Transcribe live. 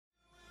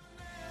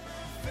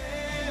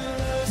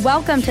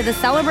Welcome to the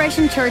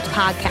Celebration Church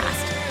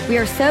podcast. We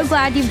are so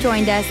glad you've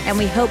joined us, and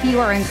we hope you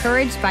are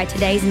encouraged by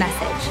today's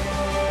message.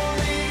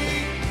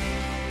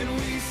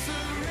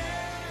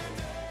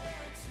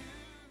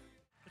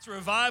 It's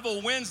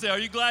Revival Wednesday. Are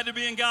you glad to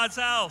be in God's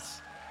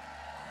house?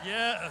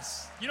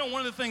 Yes. You know,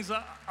 one of the things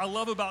I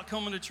love about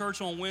coming to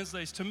church on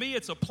Wednesdays, to me,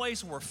 it's a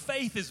place where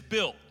faith is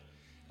built.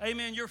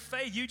 Amen. Your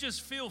faith, you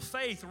just feel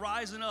faith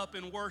rising up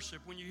in worship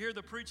when you hear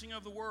the preaching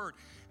of the word.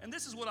 And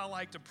this is what I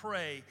like to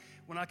pray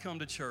when I come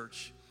to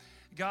church.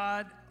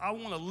 God, I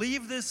want to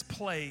leave this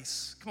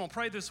place. Come on,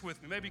 pray this with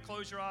me. Maybe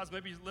close your eyes.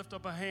 Maybe lift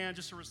up a hand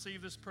just to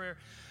receive this prayer.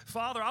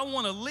 Father, I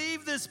want to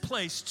leave this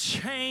place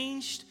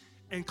changed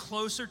and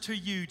closer to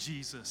you,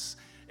 Jesus.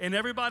 And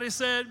everybody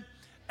said,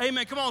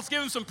 amen. Come on, let's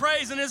give him some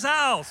praise in his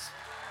house.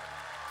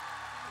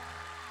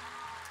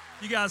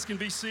 You guys can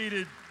be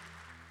seated.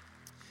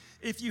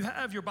 If you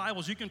have your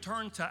Bibles, you can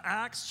turn to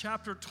Acts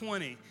chapter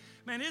 20.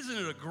 Man, isn't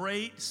it a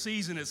great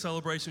season at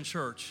Celebration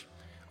Church?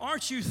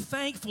 Aren't you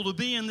thankful to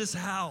be in this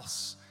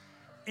house,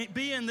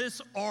 be in this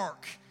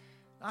ark?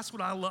 That's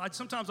what I love.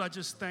 Sometimes I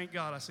just thank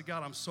God. I say,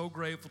 God, I'm so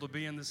grateful to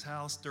be in this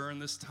house during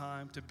this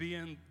time, to be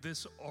in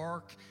this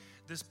ark,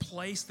 this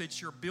place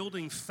that you're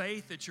building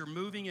faith, that you're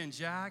moving in,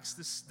 Jax,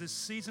 this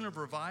season of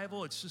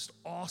revival. It's just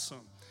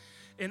awesome.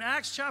 In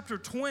Acts chapter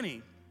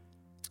 20,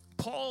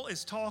 Paul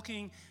is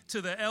talking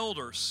to the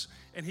elders,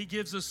 and he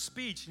gives a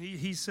speech. And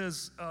he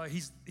says,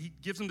 he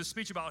gives them the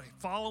speech about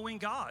following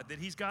God, that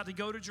he's got to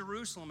go to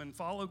Jerusalem and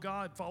follow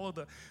God, follow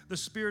the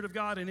Spirit of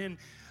God. And in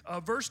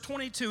verse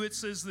 22, it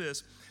says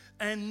this,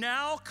 and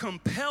now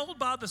compelled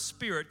by the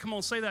Spirit, come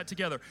on, say that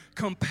together,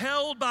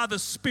 compelled by the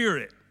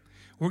Spirit.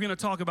 We're going to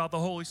talk about the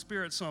Holy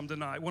Spirit some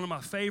tonight, one of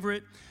my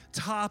favorite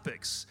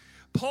topics.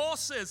 Paul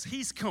says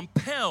he's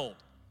compelled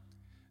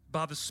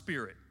by the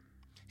Spirit.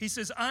 He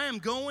says, I am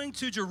going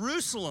to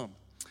Jerusalem,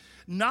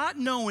 not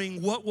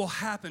knowing what will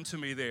happen to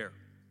me there.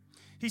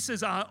 He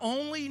says, I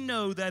only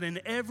know that in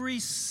every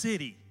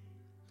city,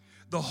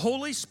 the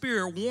Holy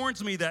Spirit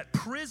warns me that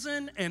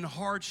prison and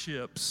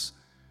hardships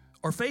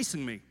are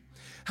facing me.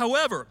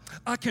 However,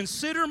 I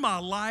consider my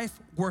life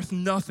worth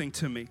nothing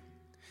to me.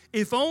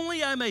 If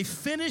only I may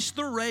finish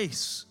the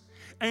race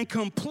and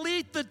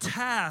complete the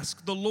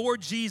task the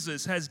Lord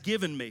Jesus has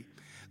given me,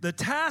 the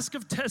task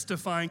of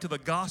testifying to the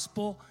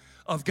gospel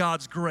of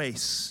God's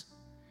grace.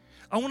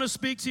 I want to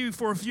speak to you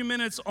for a few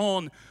minutes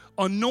on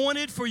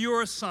anointed for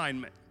your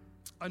assignment.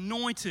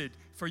 Anointed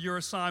for your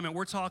assignment.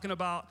 We're talking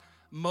about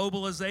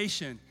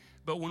mobilization,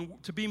 but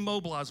to be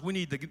mobilized, we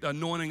need the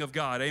anointing of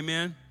God.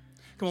 Amen?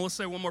 Come on, let's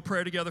say one more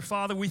prayer together.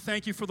 Father, we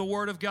thank you for the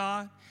word of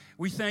God.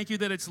 We thank you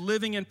that it's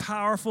living and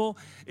powerful.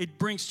 It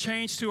brings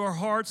change to our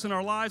hearts and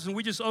our lives, and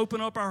we just open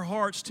up our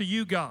hearts to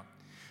you, God.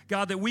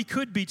 God, that we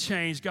could be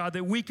changed, God,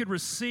 that we could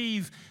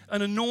receive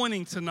an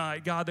anointing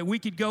tonight, God, that we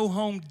could go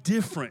home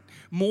different,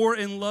 more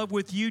in love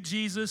with you,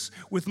 Jesus,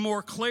 with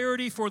more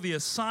clarity for the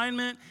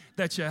assignment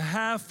that you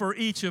have for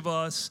each of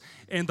us.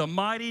 In the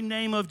mighty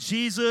name of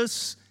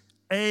Jesus,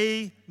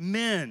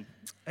 amen.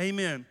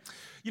 Amen.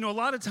 You know, a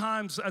lot of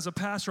times as a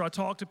pastor, I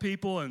talk to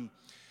people and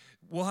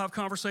we'll have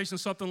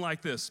conversations something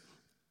like this.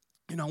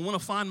 You know, I want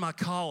to find my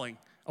calling.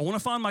 I want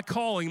to find my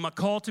calling, my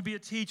call to be a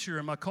teacher,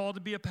 and my call to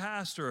be a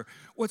pastor.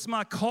 What's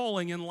my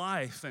calling in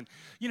life? And,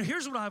 you know,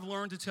 here's what I've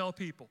learned to tell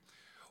people.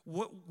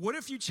 What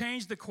if you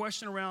changed the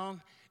question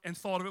around and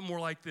thought of it more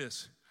like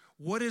this?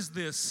 What is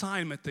the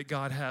assignment that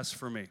God has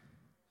for me?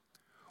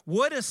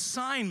 What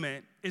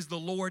assignment is the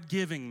Lord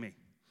giving me?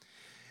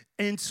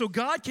 And so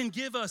God can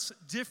give us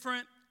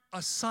different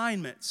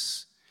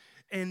assignments.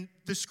 And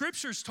the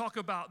scriptures talk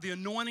about the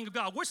anointing of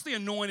God. What's the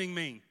anointing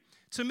mean?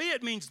 To me,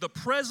 it means the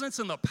presence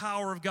and the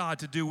power of God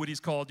to do what he's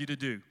called you to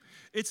do.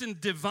 It's in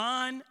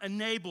divine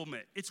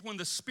enablement. It's when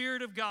the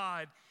Spirit of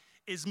God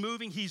is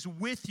moving, he's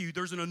with you.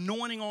 There's an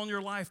anointing on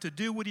your life to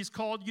do what he's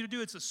called you to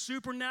do. It's a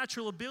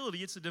supernatural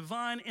ability. It's a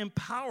divine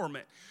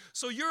empowerment.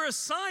 So your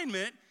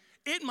assignment,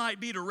 it might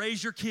be to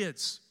raise your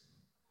kids.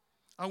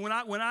 When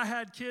I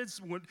had kids,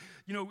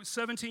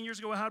 17 years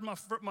ago, I had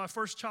my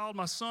first child,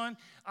 my son,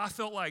 I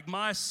felt like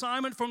my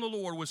assignment from the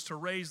Lord was to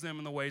raise them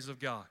in the ways of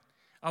God.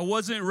 I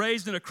wasn't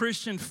raised in a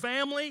Christian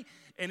family,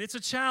 and it's a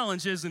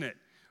challenge, isn't it?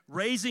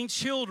 Raising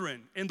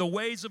children in the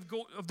ways of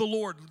the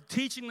Lord,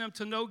 teaching them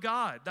to know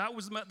God. That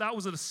was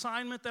an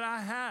assignment that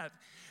I had.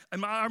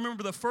 And I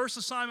remember the first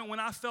assignment when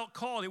I felt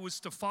called, it was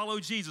to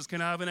follow Jesus.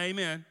 Can I have an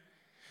amen?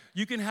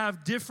 You can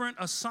have different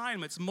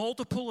assignments,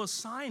 multiple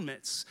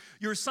assignments.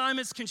 Your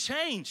assignments can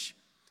change.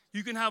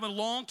 You can have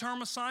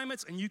long-term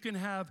assignments, and you can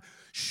have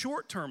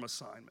short-term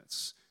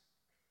assignments.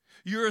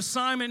 Your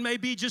assignment may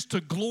be just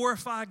to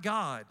glorify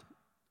God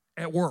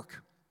at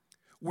work,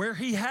 where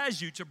he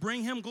has you to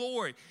bring him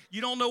glory.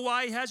 You don't know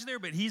why he has you there,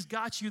 but he's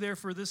got you there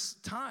for this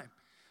time.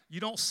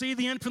 You don't see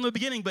the end from the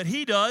beginning, but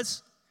he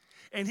does.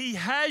 And he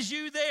has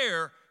you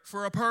there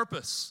for a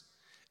purpose.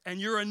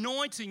 And your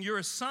anointing, your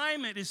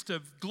assignment is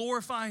to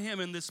glorify him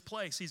in this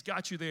place. He's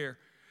got you there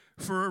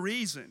for a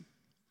reason.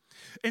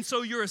 And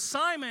so your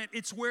assignment,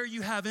 it's where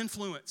you have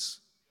influence.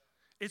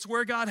 It's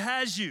where God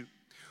has you.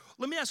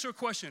 Let me ask you a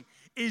question.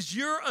 Is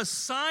your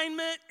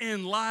assignment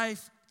in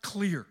life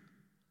clear?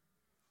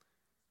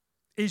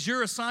 Is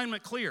your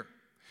assignment clear?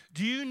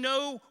 Do you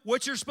know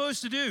what you're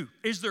supposed to do?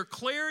 Is there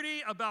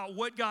clarity about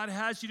what God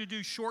has you to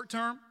do short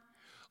term,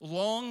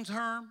 long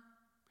term?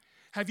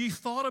 Have you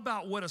thought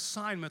about what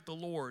assignment the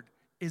Lord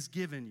is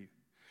giving you?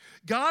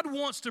 God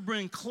wants to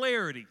bring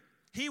clarity.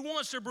 He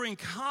wants to bring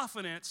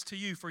confidence to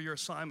you for your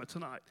assignment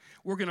tonight.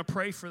 We're going to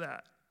pray for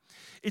that.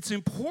 It's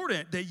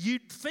important that you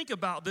think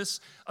about this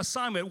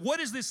assignment. What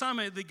is the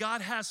assignment that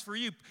God has for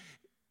you?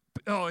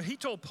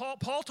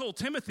 Paul told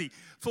Timothy,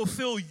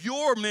 fulfill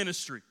your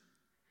ministry.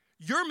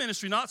 Your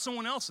ministry, not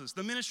someone else's.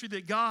 The ministry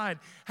that God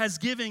has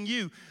given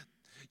you.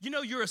 You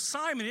know, your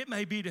assignment, it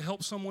may be to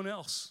help someone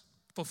else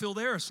fulfill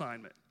their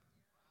assignment.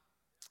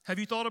 Have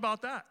you thought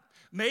about that?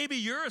 Maybe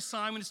your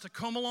assignment is to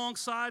come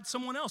alongside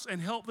someone else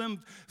and help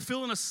them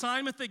fill an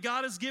assignment that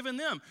God has given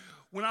them.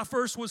 When I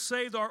first was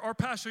saved, our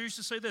pastor used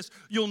to say this,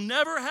 you'll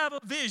never have a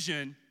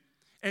vision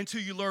until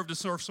you learn to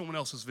serve someone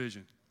else's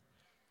vision.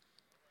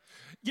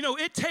 You know,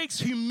 it takes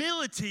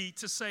humility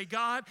to say,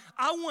 God,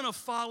 I want to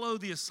follow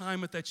the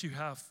assignment that you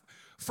have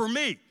for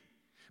me,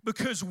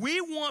 because we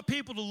want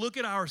people to look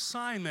at our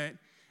assignment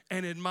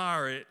and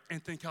admire it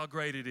and think how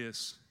great it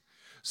is.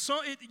 So,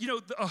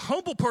 a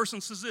humble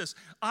person says this,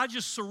 I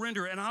just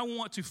surrender and I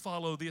want to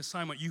follow the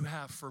assignment you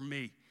have for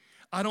me.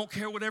 I don't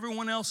care what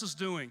everyone else is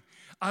doing.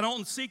 I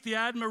don't seek the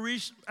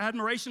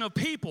admiration of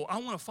people. I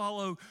want to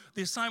follow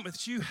the assignment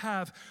that you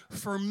have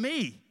for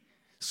me.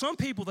 Some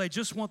people, they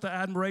just want the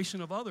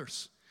admiration of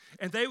others.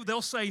 And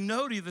they'll say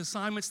no to the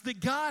assignments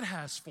that God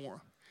has for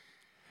them.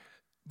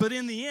 But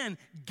in the end,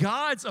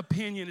 God's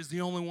opinion is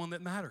the only one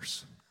that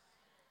matters.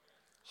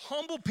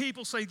 Humble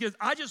people say,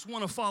 I just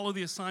want to follow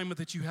the assignment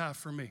that you have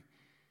for me.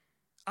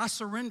 I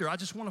surrender. I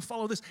just want to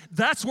follow this.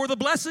 That's where the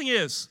blessing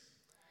is.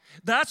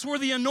 That's where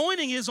the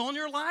anointing is on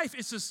your life.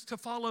 It's just to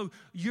follow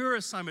your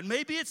assignment.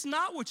 Maybe it's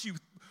not what you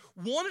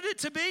wanted it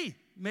to be.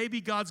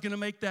 Maybe God's going to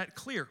make that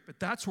clear. But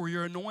that's where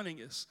your anointing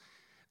is.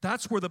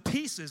 That's where the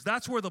peace is.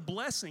 That's where the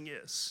blessing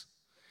is.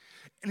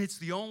 And it's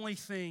the only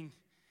thing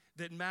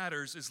that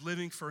matters is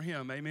living for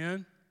Him.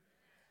 Amen?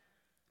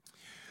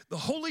 The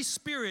Holy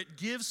Spirit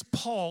gives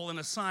Paul an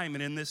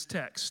assignment in this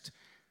text.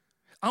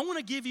 I want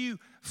to give you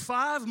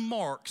 5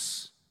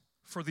 marks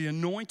for the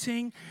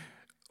anointing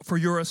for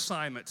your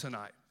assignment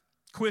tonight.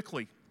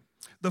 Quickly.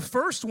 The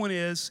first one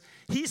is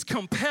he's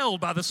compelled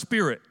by the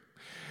Spirit.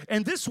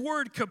 And this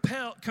word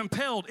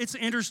compelled, it's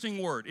an interesting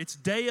word. It's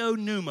deo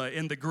pneuma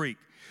in the Greek.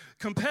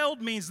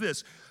 Compelled means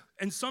this.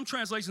 In some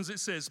translations it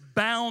says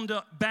bound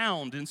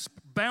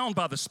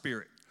by the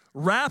Spirit,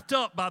 wrapped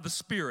up by the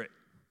Spirit,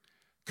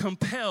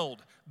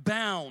 compelled,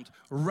 bound,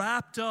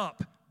 wrapped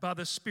up by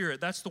the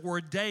Spirit. That's the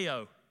word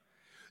deo.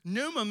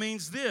 Pneuma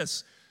means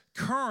this,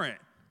 current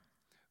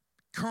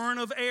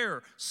of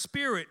air,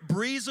 spirit,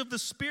 breeze of the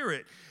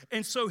Spirit.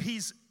 And so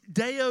he's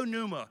deo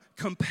pneuma,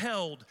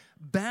 compelled,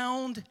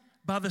 bound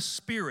by the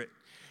Spirit.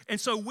 And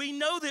so we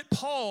know that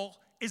Paul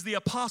is the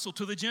apostle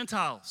to the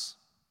Gentiles.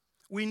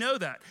 We know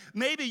that.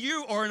 Maybe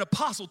you are an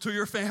apostle to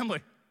your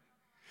family.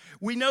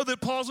 We know that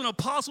Paul's an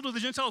apostle to the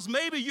Gentiles.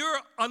 Maybe you're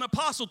an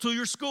apostle to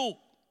your school.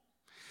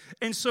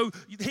 And so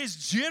his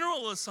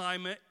general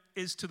assignment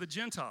is to the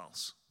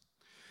Gentiles.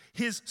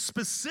 His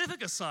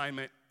specific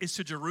assignment is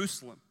to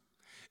Jerusalem.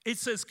 It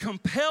says,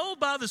 compelled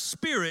by the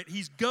Spirit,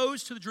 he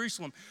goes to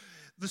Jerusalem.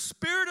 The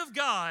Spirit of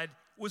God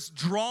was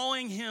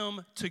drawing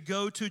him to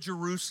go to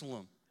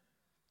Jerusalem.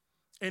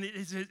 And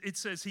it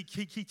says, he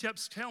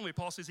kept telling me,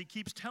 Paul says, he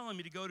keeps telling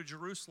me to go to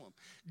Jerusalem.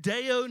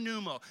 Deo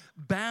pneuma,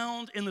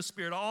 bound in the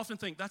Spirit. I often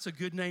think that's a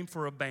good name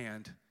for a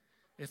band.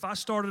 If I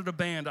started a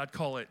band, I'd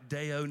call it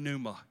Deo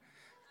pneuma.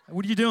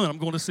 What are you doing? I'm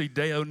going to see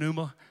Deo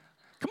pneuma.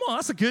 Come on,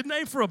 that's a good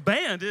name for a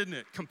band, isn't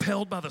it?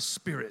 Compelled by the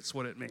Spirit's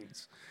what it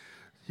means.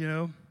 You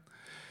know?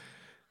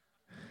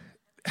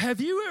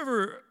 Have you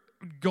ever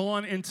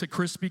gone into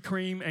Krispy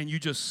Kreme and you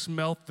just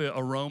smelt the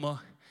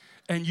aroma?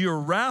 And you're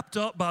wrapped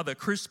up by the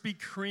Krispy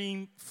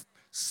Kreme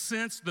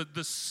sense,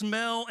 the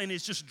smell, and it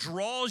just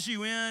draws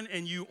you in,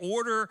 and you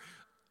order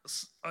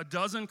a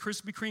dozen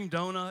Krispy Kreme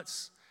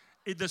donuts.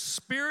 The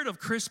spirit of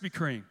Krispy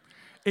Kreme,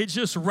 it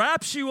just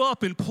wraps you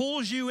up and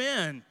pulls you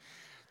in.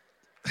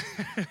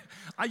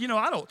 I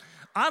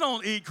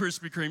don't eat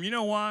Krispy Kreme. You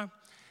know why?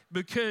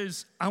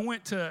 Because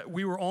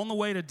we were on the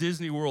way to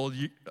Disney World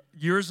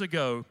years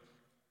ago,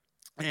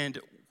 and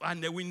I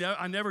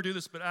never do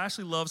this, but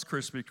Ashley loves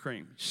Krispy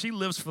Kreme. She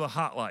lives for the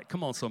hot light.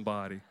 Come on,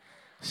 somebody.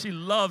 She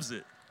loves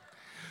it.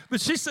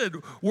 But she said,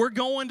 we're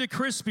going to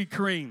Krispy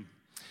Kreme.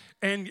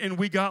 And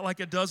we got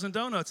like a dozen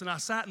donuts. And I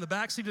sat in the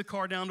backseat of the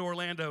car down to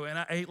Orlando, and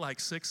I ate like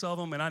 6 of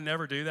them, and I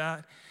never do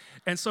that.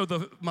 And so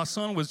my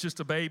son was just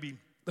a baby.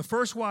 The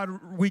first ride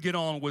we get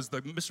on was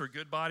the Mr.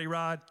 Goodbody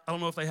ride. I don't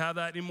know if they have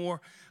that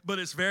anymore, but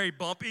it's very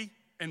bumpy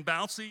and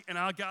bouncy. And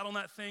I got on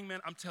that thing,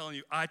 man, I'm telling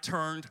you, I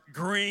turned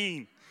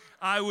green.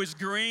 I was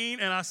green,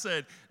 and I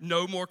said,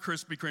 no more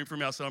Krispy Kreme for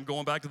me. I said, I'm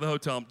going back to the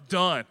hotel. I'm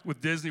done with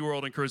Disney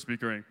World and Krispy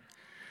Kreme.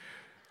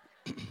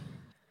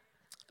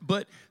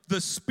 But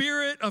the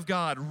Spirit of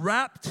God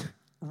wrapped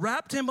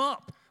wrapped him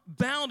up,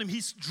 bound him.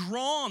 He's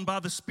drawn by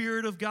the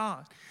Spirit of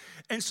God.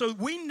 And so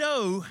we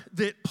know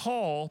that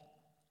Paul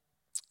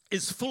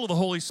is full of the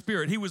Holy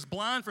Spirit. He was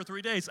blind for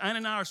 3 days.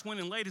 Ananias went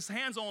and laid his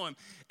hands on him,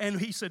 and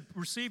he said,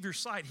 receive your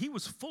sight. He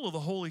was full of the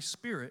Holy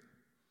Spirit.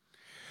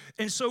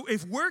 And so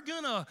if we're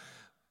going to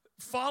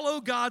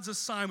follow God's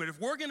assignment, if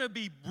we're going to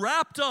be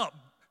wrapped up,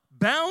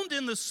 bound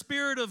in the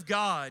Spirit of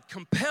God,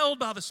 compelled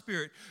by the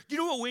Spirit, you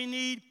know what we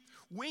need?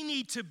 We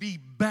need to be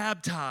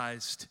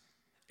baptized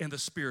in the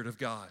Spirit of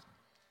God.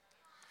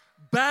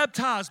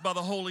 Baptized by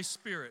the Holy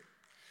Spirit.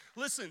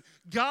 Listen,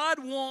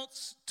 God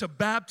wants to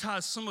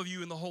baptize some of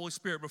you in the Holy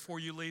Spirit before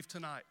you leave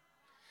tonight.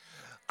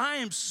 I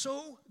am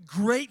so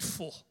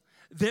grateful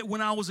that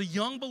when I was a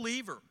young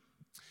believer,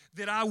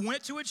 that I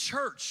went to a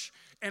church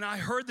and I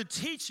heard the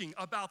teaching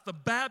about the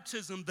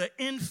baptism, the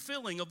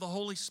infilling of the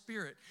Holy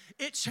Spirit.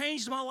 It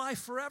changed my life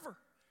forever.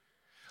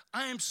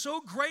 I am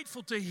so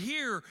grateful to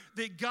hear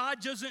that God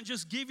doesn't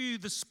just give you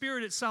the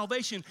Spirit at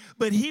salvation,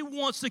 but He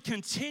wants to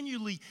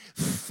continually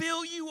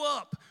fill you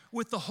up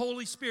with the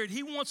Holy Spirit.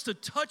 He wants to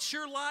touch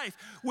your life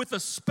with a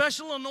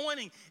special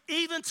anointing,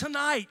 even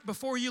tonight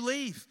before you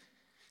leave.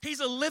 He's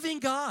a living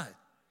God.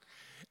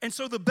 And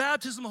so the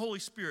baptism of the Holy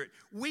Spirit,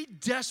 we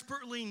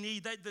desperately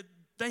need that.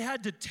 They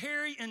had to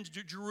tarry in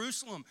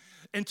Jerusalem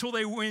until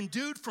they were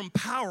endued from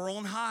power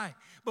on high.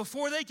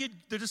 The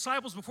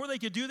disciples, before they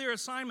could do their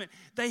assignment,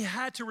 they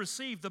had to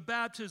receive the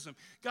baptism.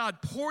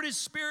 God poured His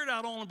Spirit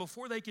out on them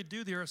before they could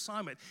do their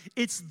assignment.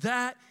 It's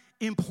that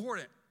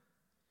important.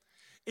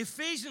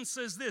 Ephesians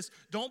says this,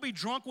 don't be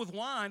drunk with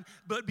wine,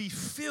 but be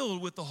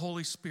filled with the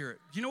Holy Spirit.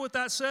 You know what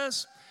that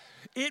says?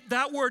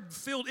 That word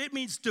filled, it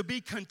means to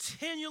be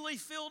continually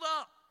filled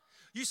up.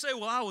 You say,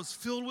 well, I was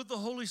filled with the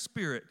Holy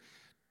Spirit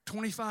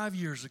 25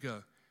 years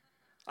ago.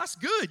 That's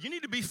good. You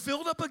need to be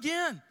filled up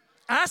again.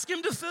 Ask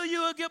Him to fill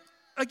you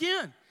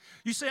again.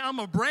 You say, I'm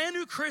a brand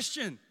new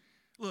Christian.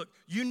 Look,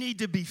 you need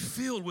to be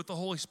filled with the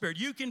Holy Spirit.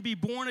 You can be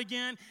born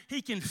again.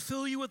 He can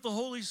fill you with the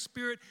Holy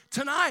Spirit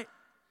tonight.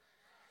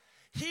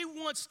 He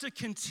wants to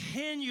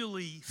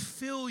continually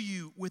fill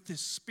you with His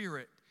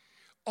Spirit.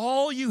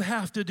 All you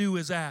have to do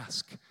is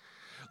ask.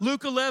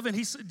 Luke 11,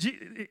 he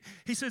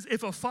says,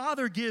 if a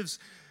father gives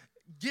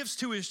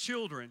to his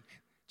children,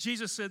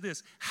 Jesus said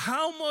this,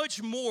 how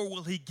much more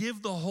will He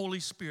give the Holy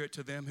Spirit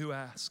to them who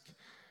ask?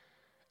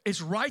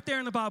 It's right there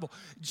in the Bible.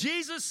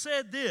 Jesus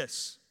said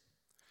this,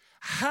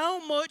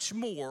 how much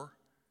more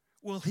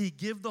will He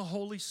give the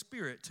Holy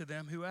Spirit to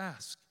them who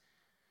ask?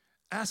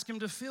 Ask Him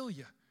to fill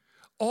you.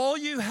 All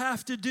you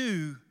have to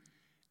do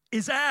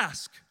is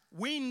ask.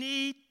 We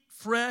need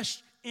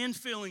fresh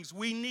infillings.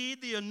 We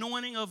need the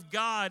anointing of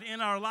God in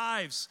our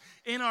lives,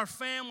 in our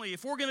family.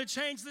 If we're going to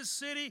change this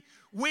city,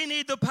 we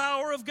need the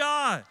power of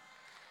God.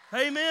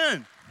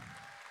 Amen.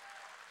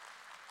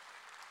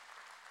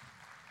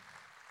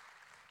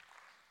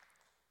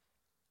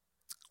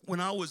 When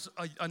I was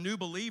a new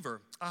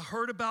believer, I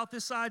heard about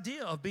this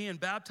idea of being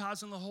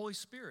baptized in the Holy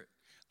Spirit.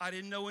 I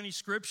didn't know any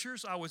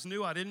scriptures. I was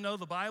new. I didn't know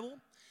the Bible.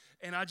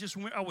 And I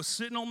was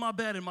sitting on my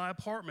bed in my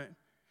apartment,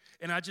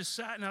 and I just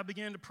sat and I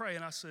began to pray.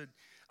 And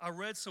I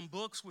read some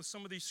books with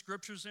some of these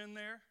scriptures in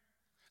there.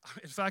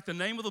 In fact, the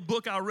name of the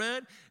book I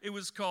read, it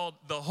was called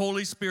The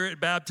Holy Spirit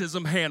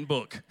Baptism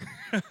Handbook.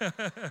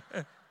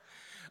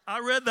 I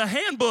read the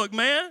handbook,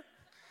 man.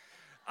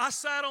 I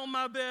sat on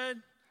my bed.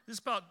 This is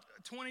about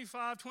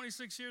 25,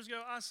 26 years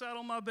ago. I sat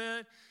on my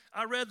bed.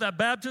 I read that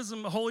Baptism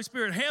of the Holy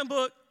Spirit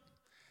Handbook,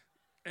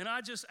 and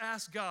I just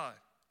asked God.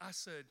 I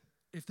said,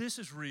 if this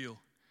is real,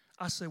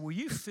 I said, will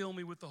you fill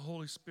me with the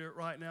Holy Spirit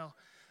right now?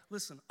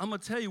 Listen, I'm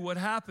going to tell you what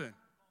happened.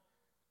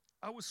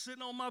 I was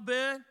sitting on my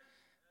bed,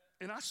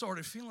 and I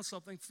started feeling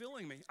something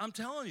filling me. I'm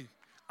telling you,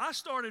 I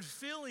started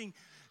feeling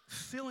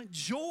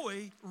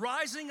joy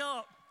rising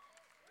up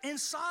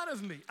inside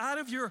of me. Out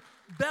of your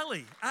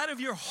belly, out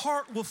of your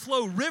heart will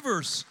flow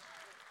rivers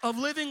of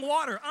living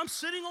water. I'm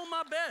sitting on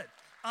my bed.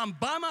 I'm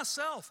by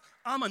myself.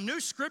 I'm a new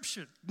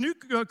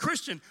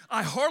Christian.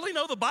 I hardly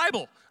know the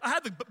Bible. I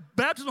had the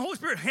Baptism of the Holy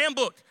Spirit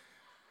handbook.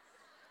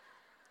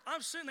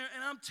 I'm sitting there,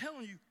 and I'm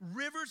telling you,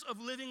 rivers of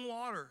living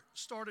water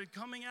started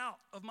coming out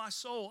of my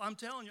soul. I'm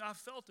telling you, I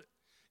felt it.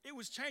 It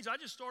was changed. I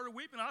just started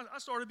weeping. I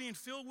started being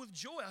filled with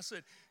joy. I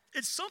said,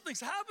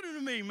 something's happening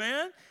to me,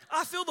 man.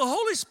 I feel the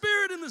Holy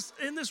Spirit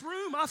in this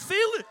room. I feel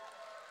it.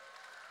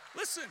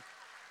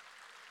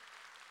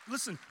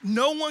 Listen,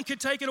 no one can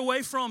take it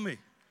away from me.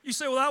 You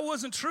say, well, that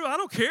wasn't true. I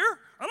don't care.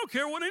 I don't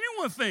care what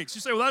anyone thinks.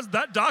 You say, well,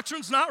 that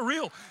doctrine's not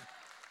real.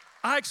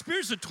 I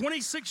experienced it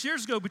 26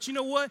 years ago, but you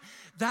know what?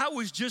 That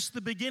was just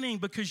the beginning,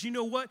 because you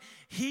know what?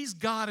 He's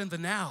God in the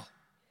now.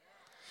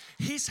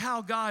 He's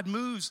how God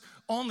moves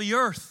on the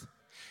earth.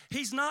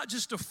 He's not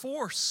just a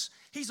force.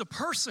 He's a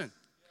person.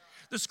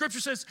 The scripture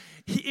says,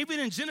 even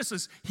in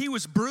Genesis, He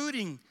was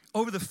brooding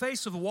over the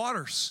face of the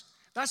waters.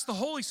 That's the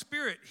Holy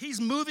Spirit.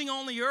 He's moving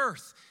on the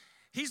earth.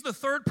 He's the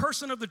third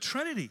person of the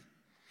Trinity.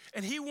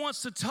 And He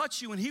wants to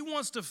touch you, and He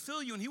wants to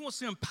fill you, and He wants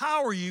to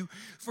empower you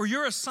for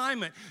your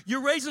assignment.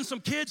 You're raising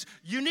some kids.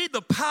 You need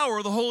the power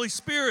of the Holy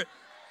Spirit.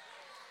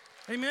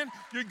 Amen.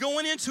 You're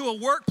going into a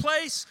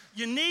workplace.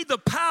 You need the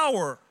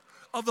power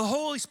of the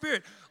Holy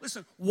Spirit.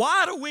 Listen,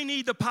 why do we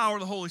need the power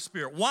of the Holy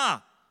Spirit? Why?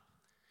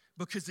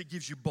 Because it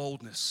gives you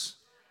boldness.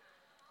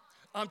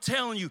 I'm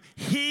telling you,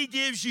 he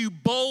gives you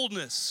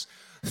boldness.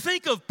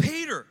 Think of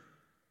Peter.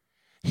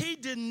 He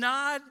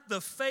denied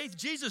the faith.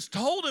 Jesus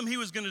told him he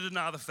was going to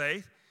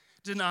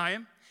deny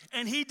him,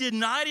 and he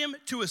denied him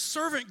to a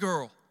servant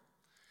girl.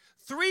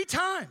 3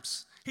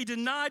 times he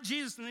denied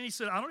Jesus, and then he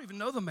said, I don't even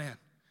know the man,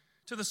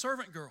 to the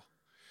servant girl.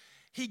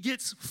 He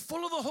gets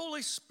full of the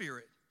Holy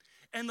Spirit,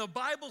 and the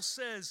Bible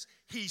says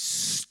he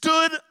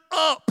stood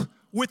up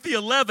with the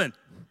 11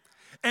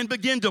 and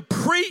began to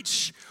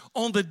preach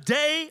on the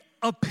day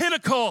of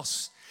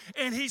Pentecost.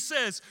 And he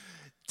says,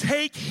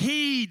 take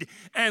heed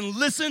and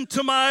listen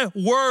to my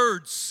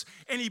words.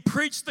 And he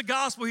preached the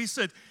gospel. He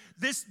said,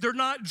 they're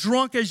not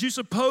drunk as you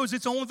suppose.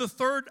 It's only the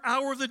 3rd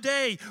hour of the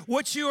day.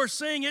 What you are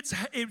saying, it's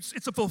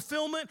a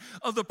fulfillment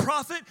of the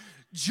prophet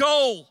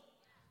Joel.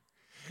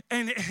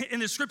 And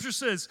the scripture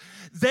says,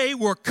 they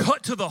were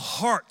cut to the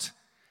heart.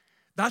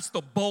 That's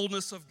the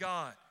boldness of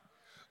God.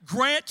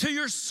 Grant to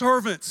your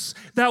servants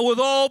that with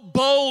all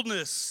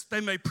boldness they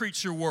may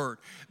preach your word,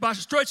 by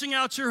stretching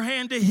out your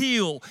hand to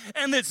heal,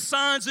 and that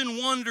signs and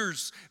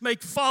wonders may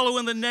follow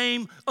in the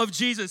name of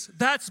Jesus.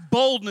 That's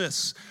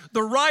boldness.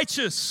 The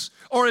righteous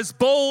are as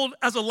bold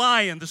as a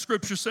lion, the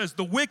scripture says.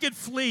 The wicked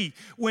flee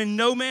when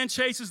no man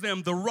chases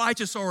them. The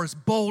righteous are as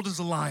bold as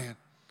a lion.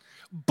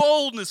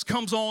 Boldness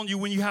comes on you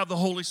when you have the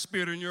Holy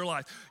Spirit in your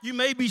life. You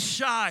may be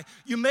shy.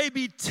 You may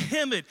be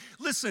timid.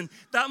 Listen,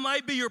 that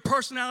might be your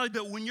personality,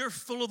 but when you're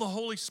full of the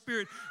Holy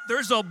Spirit,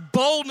 there's a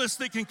boldness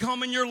that can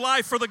come in your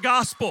life for the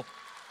gospel.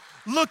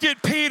 Look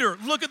at Peter.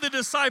 Look at the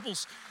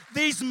disciples.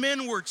 These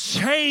men were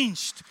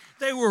changed.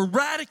 They were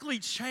radically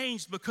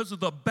changed because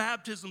of the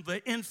baptism, the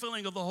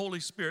infilling of the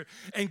Holy Spirit.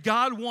 And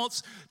God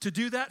wants to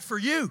do that for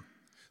you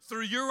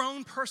through your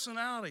own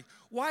personality.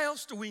 Why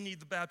else do we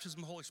need the baptism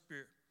of the Holy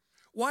Spirit?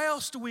 Why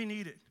else do we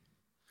need it?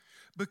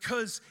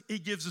 Because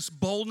it gives us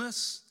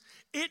boldness.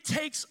 It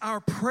takes our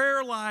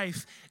prayer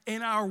life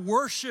and our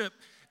worship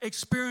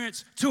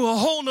experience to a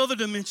whole nother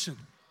dimension.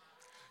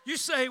 You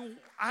say,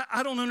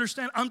 I don't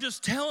understand. I'm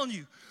just telling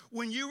you,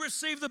 when you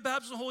receive the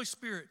baptism of the Holy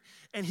Spirit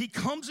and he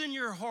comes in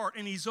your heart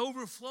and he's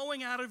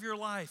overflowing out of your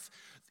life,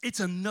 it's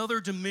another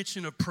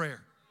dimension of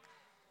prayer.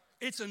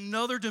 It's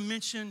another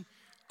dimension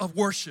of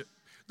worship.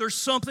 There's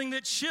something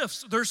that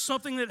shifts. There's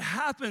something that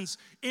happens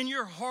in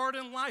your heart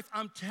and life.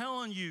 I'm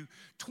telling you,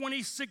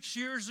 26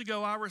 years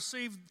ago, I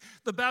received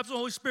the baptism of the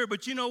Holy Spirit.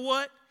 But you know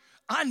what?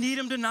 I need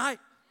him tonight.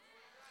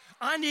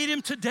 I need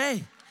him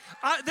today.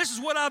 This is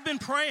what I've been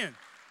praying.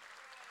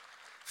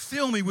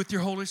 Fill me with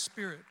your Holy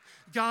Spirit.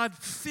 God,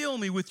 fill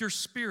me with your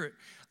Spirit.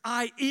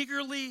 I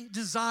eagerly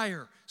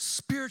desire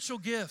spiritual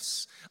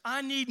gifts.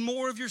 I need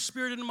more of your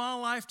Spirit in my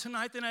life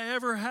tonight than I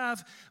ever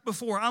have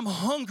before. I'm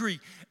hungry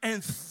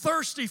and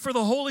thirsty for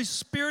the Holy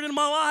Spirit in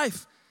my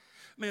life.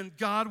 Man,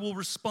 God will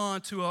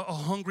respond to a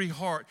hungry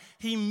heart.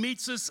 He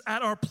meets us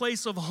at our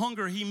place of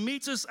hunger. He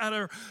meets us at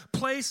our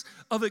place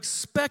of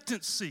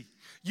expectancy.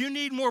 You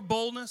need more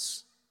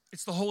boldness.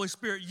 It's the Holy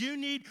Spirit. You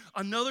need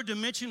another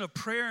dimension of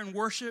prayer and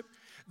worship.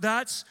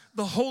 That's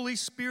the Holy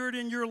Spirit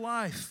in your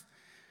life.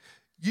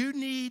 You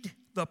need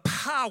the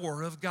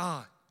power of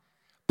God.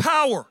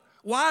 Power.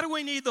 Why do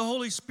we need the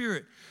Holy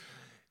Spirit?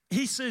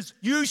 He says,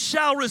 you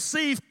shall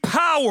receive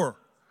power.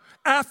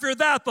 After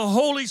that, the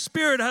Holy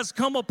Spirit has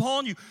come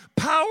upon you.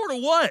 Power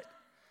to what?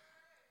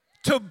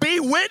 To be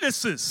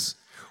witnesses.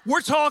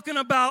 We're talking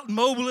about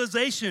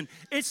mobilization.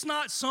 It's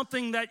not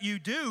something that you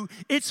do.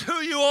 It's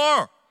who you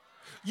are.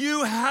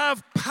 You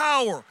have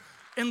power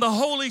in the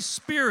Holy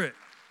Spirit.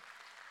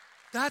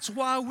 That's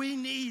why we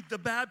need the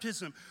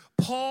baptism.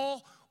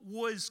 Paul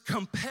was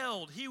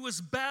compelled. He was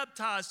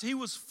baptized. He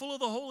was full of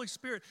the Holy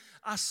Spirit.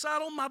 I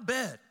sat on my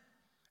bed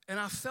and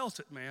I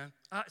felt it, man.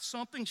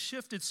 Something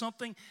shifted.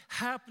 Something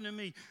happened to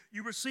me.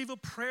 You receive a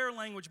prayer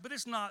language, but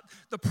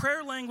the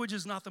prayer language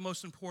is not the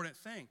most important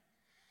thing.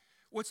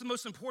 What's the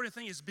most important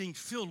thing is being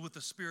filled with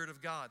the Spirit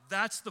of God.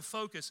 That's the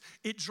focus.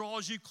 It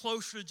draws you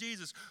closer to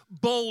Jesus.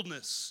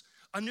 Boldness,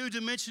 a new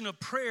dimension of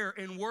prayer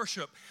and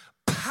worship,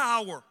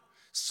 power.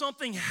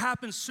 Something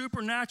happens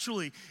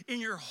supernaturally in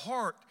your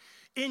heart,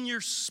 in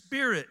your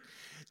spirit.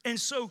 And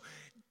so,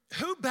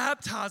 who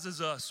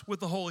baptizes us with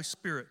the Holy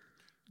Spirit?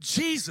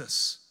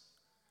 Jesus.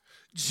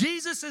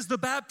 Jesus is the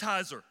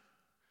baptizer.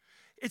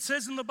 It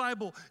says in the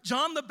Bible,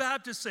 John the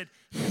Baptist said,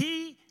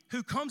 he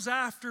who comes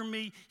after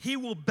me, he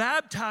will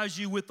baptize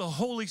you with the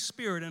Holy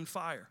Spirit and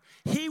fire.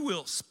 He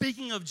will.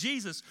 Speaking of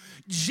Jesus,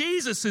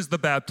 Jesus is the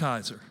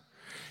baptizer.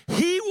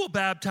 He will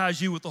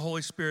baptize you with the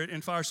Holy Spirit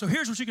and fire. So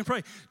here's what you can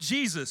pray.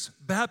 Jesus,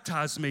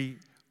 baptize me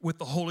with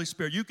the Holy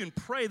Spirit. You can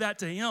pray that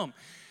to him.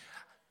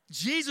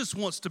 Jesus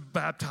wants to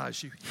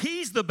baptize you.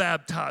 He's the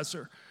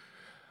baptizer.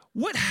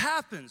 What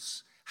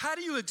happens? How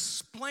do you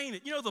explain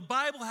it? You know, the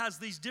Bible has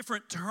these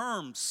different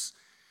terms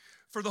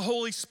for the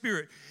Holy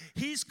Spirit.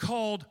 He's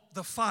called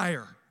the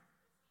fire.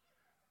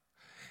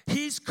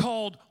 He's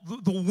called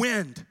the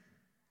wind.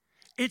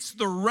 It's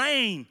the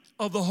rain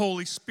of the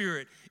Holy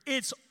Spirit.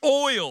 It's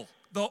oil,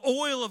 the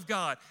oil of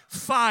God,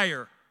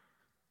 fire,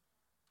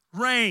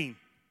 rain,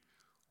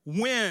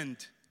 wind,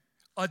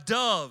 a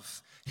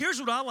dove. Here's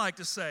what I like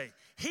to say.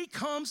 He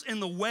comes in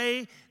the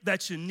way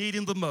that you need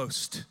him the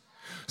most.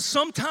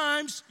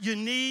 Sometimes you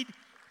need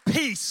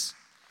peace.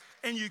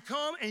 And you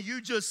come and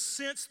you just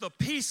sense the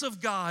peace of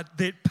God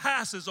that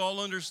passes all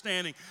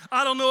understanding.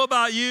 I don't know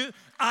about you.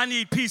 I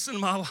need peace in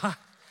my life.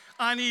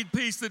 I need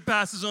peace that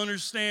passes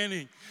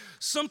understanding.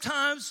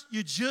 Sometimes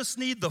you just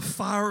need the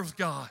fire of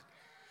God.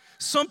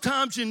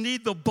 Sometimes you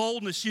need the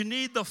boldness. You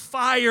need the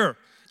fire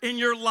in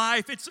your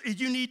life.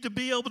 You need to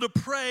be able to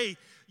pray.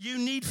 You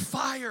need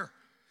fire.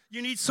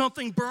 You need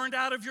something burned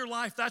out of your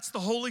life. That's the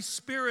Holy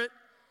Spirit.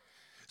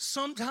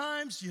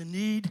 Sometimes you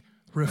need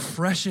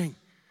refreshing.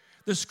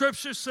 The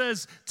scripture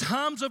says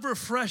times of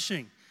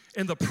refreshing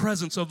in the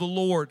presence of the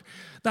Lord.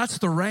 That's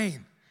the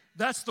rain.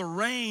 That's the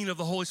rain of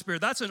the Holy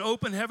Spirit. That's an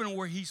open heaven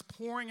where he's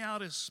pouring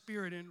out his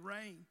Spirit in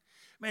rain.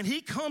 Man,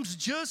 he comes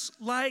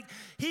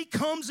he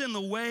comes in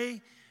the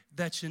way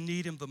that you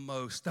need him the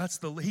most.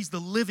 He's the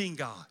living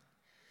God.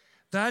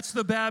 That's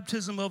the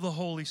baptism of the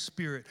Holy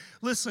Spirit.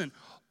 Listen,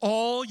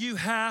 all you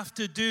have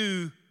to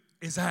do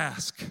is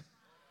ask.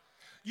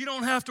 You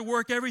don't have to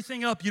work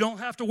everything up. You don't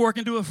have to work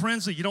into a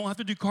frenzy. You don't have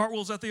to do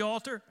cartwheels at the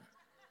altar.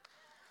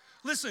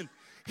 Listen,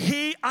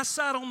 I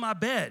sat on my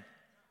bed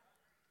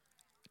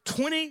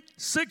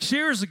 26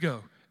 years ago,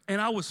 and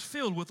I was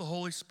filled with the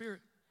Holy Spirit.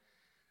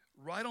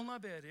 Right on my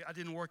bed. I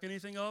didn't work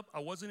anything up. I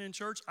wasn't in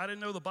church. I didn't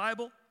know the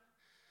Bible.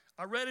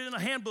 I read it in a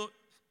handbook.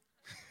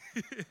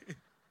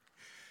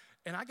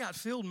 And I got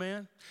filled,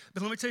 man.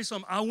 But let me tell you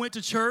something. I went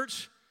to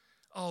church.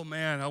 Oh,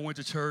 man, I went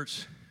to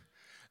church.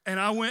 And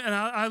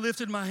I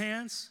lifted my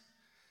hands.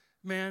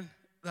 Man,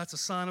 that's a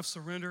sign of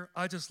surrender.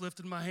 I just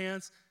lifted my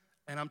hands,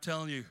 and I'm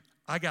telling you,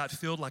 I got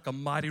filled like a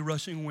mighty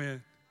rushing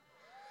wind.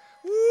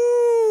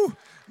 Woo!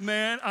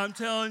 Man, I'm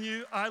telling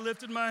you, I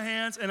lifted my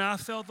hands, and I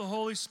felt the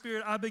Holy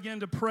Spirit. I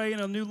began to pray in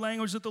a new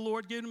language that the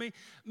Lord gave me.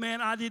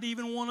 Man, I didn't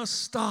even want to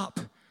stop.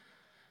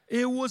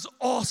 It was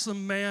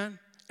awesome, man.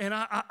 And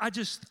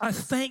I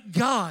thank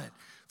God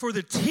for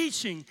the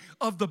teaching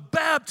of the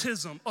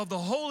baptism of the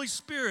Holy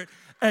Spirit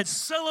at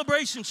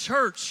Celebration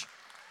Church.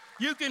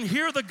 You can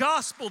hear the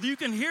gospel. You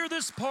can hear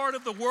this part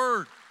of the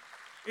word.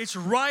 It's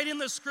right in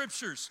the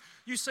scriptures.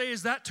 You say,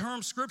 is that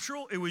term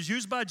scriptural? It was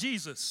used by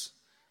Jesus.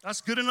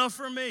 That's good enough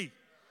for me.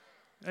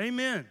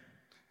 Amen.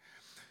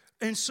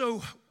 And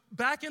so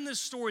back in this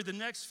story, the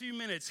next few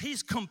minutes,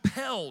 he's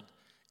compelled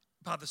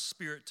by the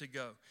Spirit to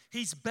go.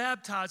 He's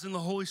baptized in the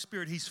Holy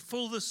Spirit. He's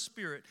full of the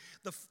Spirit.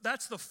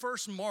 That's the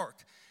first mark,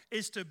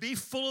 is to be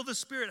full of the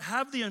Spirit,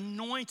 have the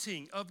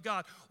anointing of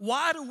God.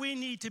 Why do we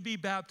need to be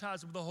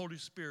baptized with the Holy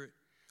Spirit?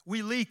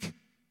 We leak.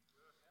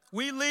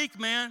 We leak,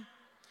 man.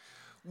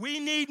 We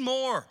need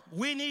more.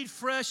 We need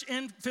fresh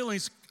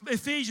infillings.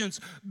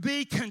 Ephesians,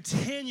 be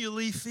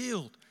continually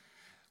filled.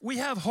 We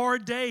have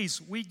hard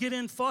days. We get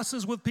in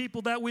fusses with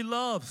people that we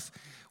love.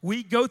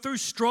 We go through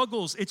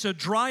struggles. It's a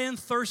dry and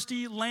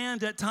thirsty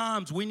land at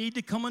times. We need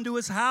to come into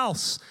his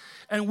house,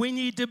 and we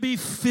need to be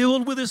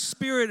filled with his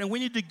Spirit, and we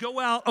need to go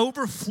out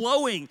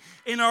overflowing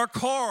in our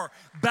car,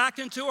 back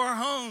into our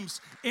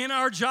homes, in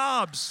our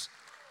jobs.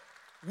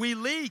 We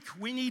leak.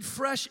 We need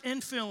fresh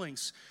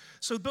infillings.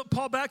 So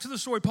Paul, back to the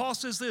story. Paul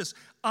says this,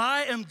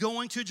 I am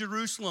going to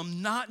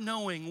Jerusalem not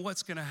knowing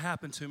what's going to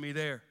happen to me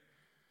there.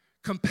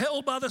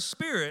 Compelled by the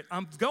Spirit,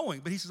 I'm going.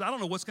 But he says, I don't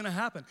know what's going to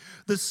happen.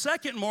 The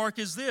second mark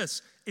is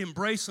this,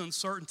 embrace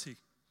uncertainty.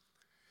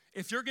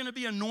 If you're going to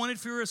be anointed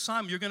for your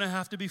assignment, you're going to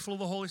have to be full of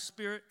the Holy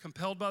Spirit,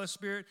 compelled by the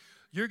Spirit.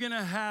 You're going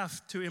to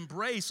have to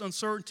embrace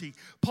uncertainty.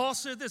 Paul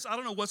said this, I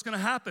don't know what's going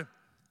to happen.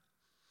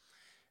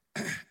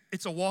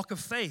 It's a walk of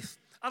faith.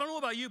 I don't know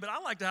about you, but I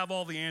like to have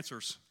all the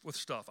answers with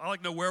stuff. I like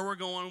to know where we're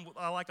going.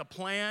 I like a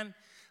plan.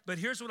 But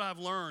here's what I've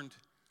learned.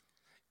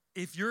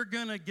 If you're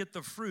going to get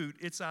the fruit,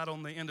 it's out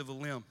on the end of the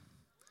limb.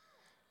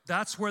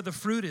 That's where the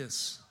fruit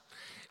is.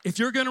 If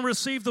you're going to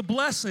receive the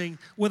blessing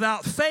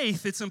without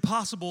faith, it's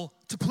impossible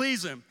to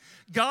please him.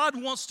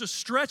 God wants to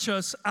stretch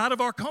us out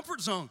of our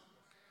comfort zone.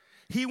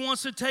 He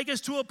wants to take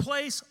us to a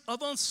place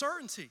of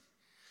uncertainty.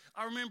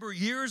 I remember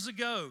years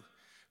ago,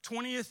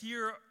 20th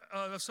year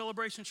of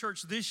Celebration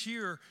Church, this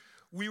year,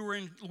 we were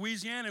in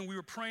Louisiana and we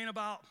were praying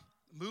about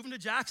moving to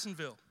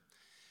Jacksonville.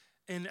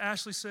 And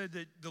Ashley said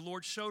that the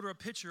Lord showed her a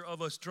picture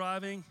of us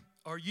driving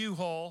our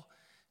U-Haul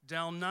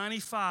down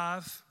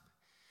 95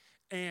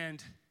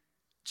 and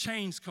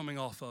chains coming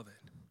off of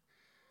it.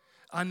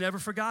 I never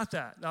forgot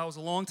that. That was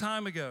a long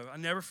time ago. I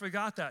never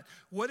forgot that.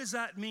 What does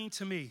that mean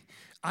to me?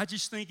 I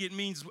just think it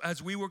means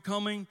as we were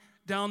coming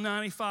down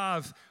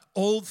 95,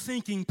 old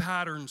thinking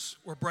patterns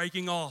were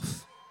breaking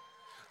off.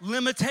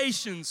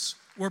 Limitations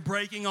were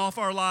breaking off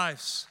our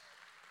lives.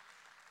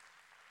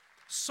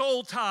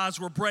 Soul ties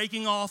were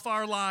breaking off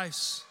our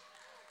lives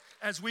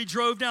as we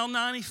drove down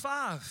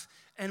 95.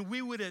 And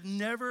we would have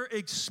never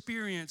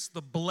experienced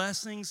the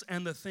blessings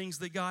and the things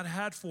that God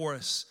had for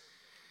us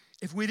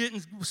if we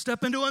didn't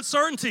step into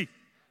uncertainty.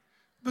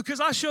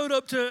 Because I showed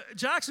up to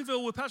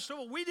Jacksonville with Pastor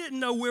Stovall. We didn't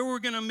know where we were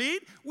going to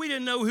meet. We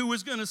didn't know who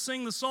was going to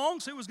sing the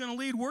songs, who was going to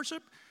lead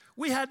worship.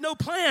 We had no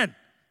plan.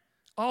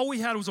 All we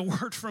had was a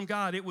word from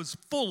God. It was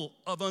full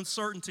of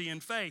uncertainty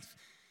and faith.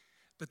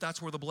 But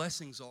that's where the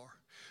blessings are.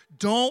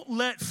 Don't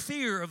let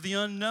fear of the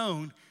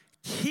unknown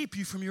keep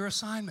you from your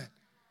assignment.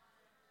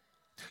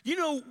 You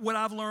know what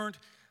I've learned?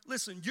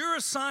 Listen, your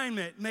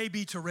assignment may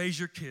be to raise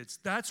your kids.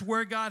 That's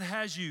where God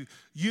has you.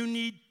 You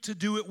need to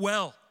do it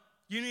well.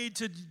 You need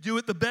to do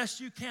it the best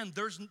you can.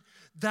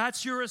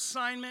 That's your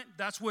assignment.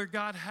 That's where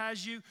God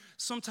has you.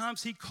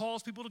 Sometimes He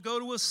calls people to go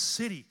to a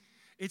city.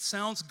 It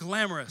sounds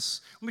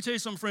glamorous. Let me tell you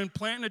something, friend.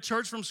 Planting a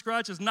church from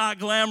scratch is not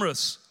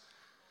glamorous.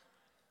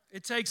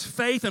 It takes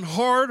faith and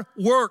hard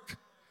work.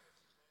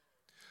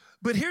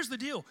 But here's the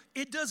deal.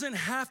 It doesn't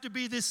have to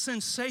be this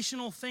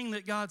sensational thing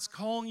that God's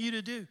calling you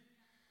to do.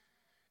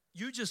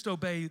 You just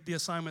obey the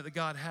assignment that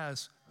God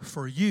has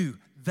for you.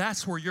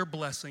 That's where your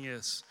blessing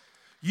is.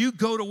 You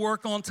go to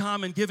work on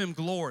time and give Him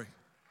glory.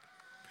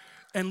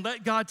 And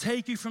let God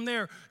take you from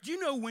there. Do you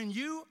know when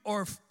you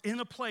are in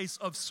a place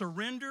of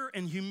surrender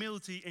and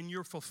humility and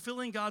you're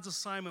fulfilling God's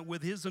assignment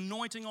with His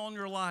anointing on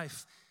your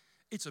life,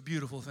 it's a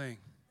beautiful thing.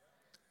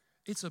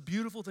 It's a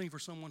beautiful thing for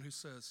someone who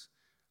says,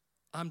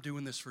 I'm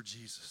doing this for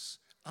Jesus.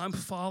 I'm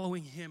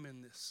following Him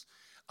in this.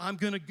 I'm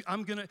gonna,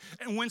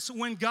 and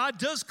when God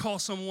does call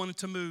someone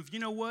to move, you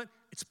know what?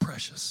 It's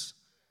precious.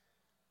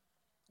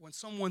 When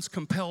someone's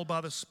compelled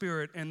by the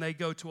Spirit and they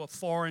go to a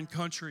foreign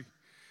country,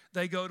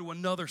 they go to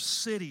another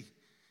city,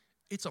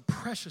 it's a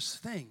precious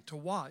thing to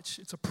watch.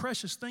 It's a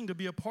precious thing to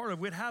be a part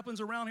of. It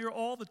happens around here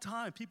all the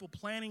time, people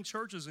planting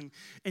churches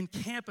and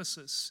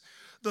campuses.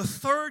 The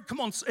third, come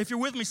on, if you're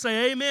with me,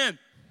 say amen.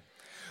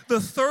 The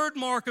third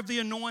mark of the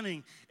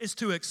anointing is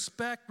to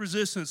expect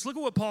resistance. Look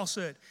at what Paul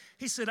said.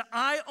 He said,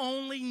 I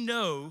only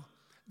know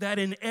that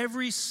in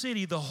every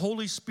city the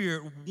Holy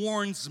Spirit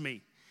warns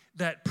me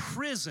that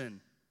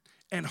prison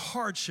and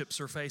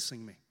hardships are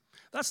facing me.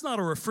 That's not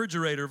a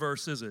refrigerator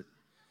verse, is it?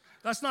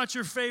 That's not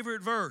your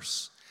favorite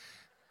verse.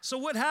 So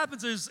what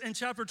happens is in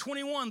chapter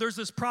 21, there's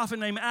this prophet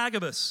named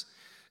Agabus.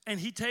 And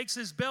he takes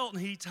his belt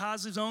and he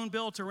ties his own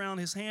belt around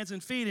his hands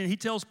and feet. And he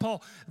tells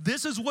Paul,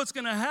 this is what's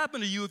going to happen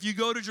to you if you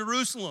go to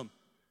Jerusalem.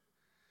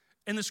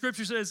 And the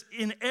scripture says,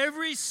 in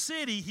every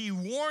city he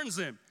warns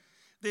him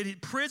that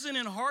prison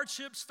and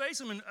hardships face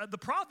him. And the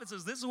prophet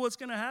says, this is what's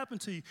going to happen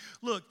to you.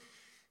 Look,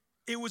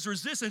 it was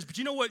resistance. But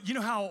you know what? You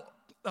know how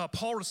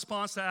Paul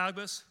responds to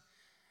Agabus?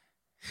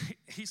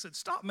 He said,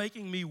 stop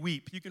making me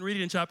weep. You can read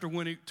it in chapter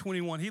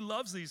 21. He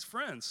loves these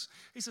friends.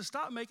 He says,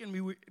 stop making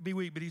me be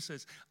weep. But he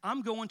says,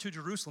 I'm going to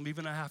Jerusalem,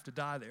 even if I have to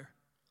die there.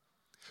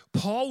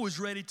 Paul was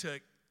ready to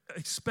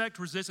expect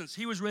resistance.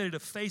 He was ready to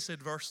face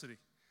adversity.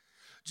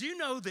 Do you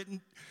know that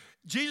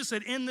Jesus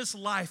said, in this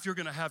life, you're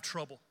going to have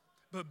trouble.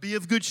 But be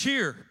of good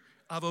cheer.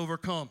 I've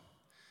overcome.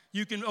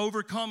 You can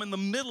overcome in the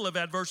middle of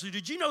adversity.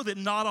 Did you know that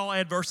not all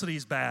adversity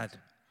is bad?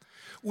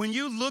 When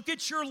you look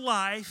at your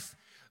life,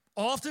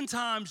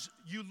 oftentimes,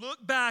 you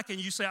look back and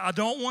you say, I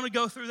don't want to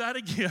go through that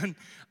again.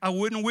 I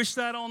wouldn't wish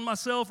that on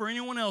myself or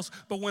anyone else.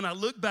 But when I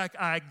look back,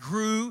 I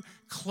grew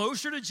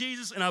closer to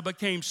Jesus and I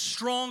became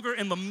stronger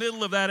in the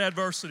middle of that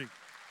adversity.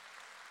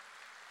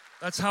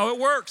 That's how it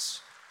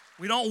works.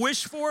 We don't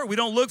wish for it. We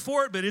don't look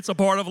for it, but it's a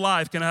part of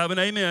life. Can I have an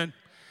amen?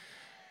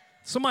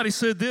 Somebody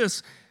said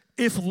this,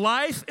 if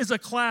life is a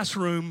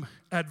classroom,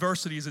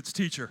 adversity is its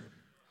teacher.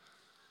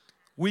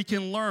 We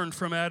can learn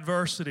from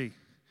adversity.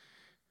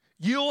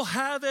 You'll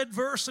have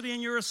adversity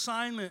in your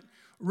assignment.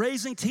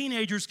 Raising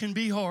teenagers can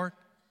be hard.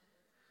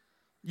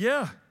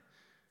 Yeah.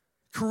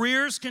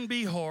 Careers can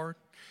be hard.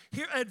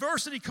 Here,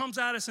 adversity comes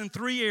at us in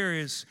three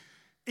areas.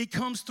 It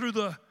comes through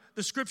the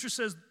scripture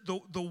says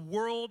the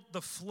world,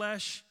 the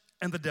flesh,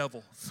 and the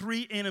devil.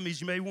 Three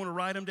enemies. You may want to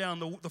write them down.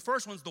 The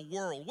first one's the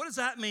world. What does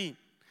that mean?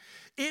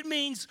 It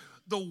means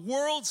the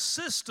world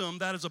system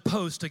that is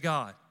opposed to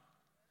God.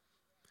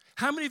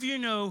 How many of you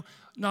know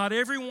not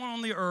everyone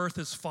on the earth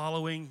is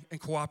following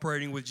and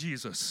cooperating with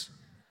Jesus?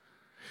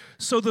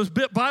 So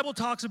the Bible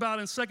talks about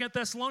in 2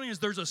 Thessalonians,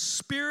 there's a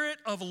spirit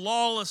of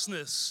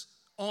lawlessness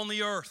on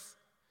the earth.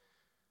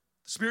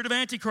 The spirit of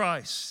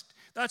Antichrist.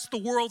 That's the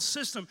world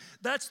system.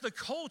 That's the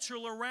culture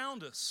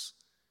around us.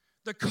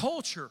 The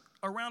culture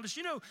around us.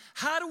 You know,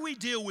 how do we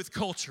deal with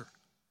culture?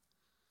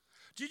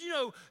 Did you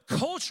know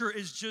culture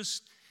is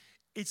just,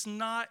 it's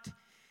not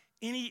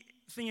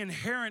anything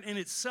inherent in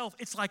itself.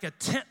 It's like a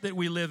tent that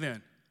we live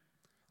in.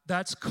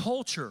 That's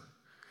culture.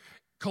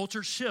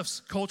 Culture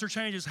shifts. Culture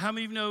changes. How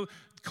many of you know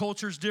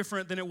culture's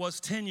different than it was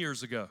 10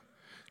 years ago?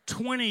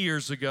 20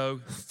 years ago,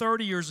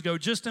 30 years ago,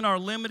 just in our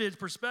limited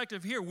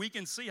perspective here, we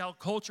can see how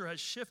culture has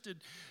shifted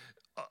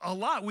a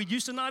lot. We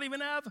used to not even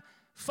have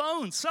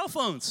phones, cell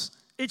phones.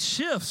 It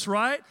shifts,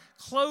 right?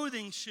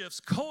 Clothing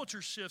shifts,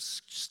 culture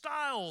shifts,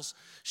 styles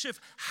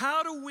shift.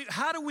 How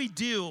do we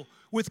deal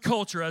with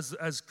culture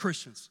as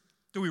Christians?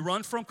 Do we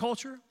run from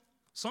culture?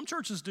 Some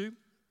churches do.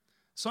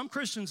 Some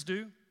Christians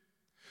do.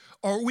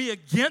 Are we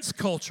against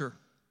culture?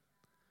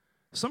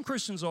 Some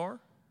Christians are.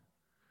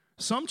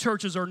 Some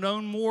churches are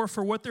known more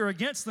for what they're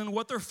against than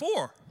what they're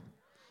for.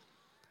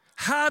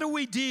 How do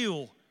we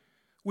deal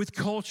with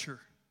culture?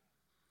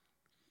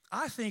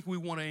 I think we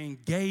want to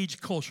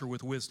engage culture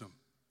with wisdom.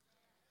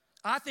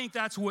 I think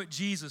that's what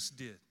Jesus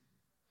did.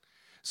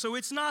 So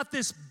it's not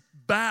this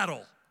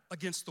battle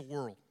against the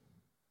world.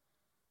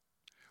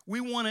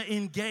 We want to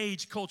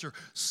engage culture.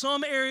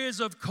 Some areas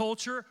of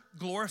culture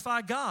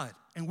glorify God,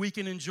 and we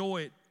can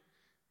enjoy it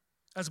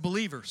as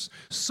believers.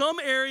 Some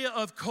area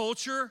of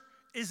culture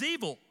is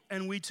evil,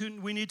 and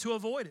we need to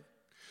avoid it.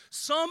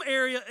 Some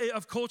area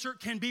of culture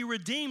can be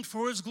redeemed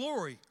for His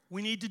glory.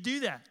 We need to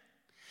do that.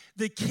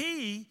 The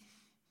key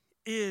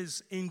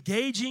is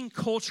engaging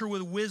culture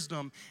with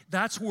wisdom.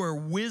 That's where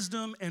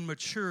wisdom and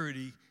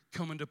maturity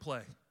come into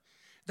play.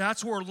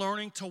 That's where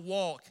learning to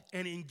walk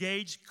and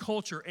engage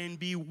culture and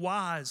be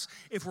wise.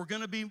 If we're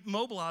going to be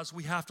mobilized,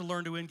 we have to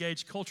learn to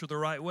engage culture the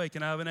right way.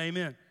 Can I have an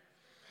amen?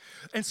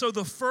 And so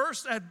the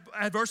first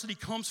adversity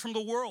comes from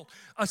the world.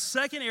 A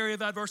second area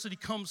of adversity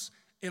comes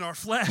in our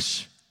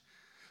flesh.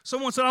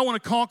 Someone said, I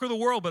want to conquer the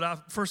world,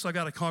 but first I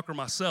got to conquer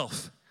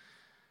myself.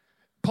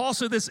 Paul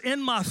said this,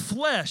 in my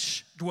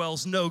flesh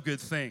dwells no good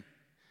thing.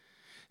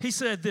 He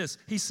said this,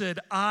 he said,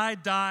 I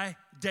die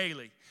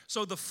daily.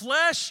 So the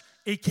flesh,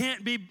 it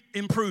can't be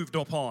improved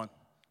upon.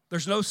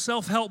 There's no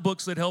self-help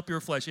books that help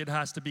your flesh. It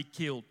has to be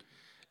killed.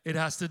 It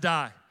has to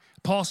die.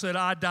 Paul said,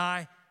 I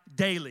die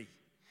daily.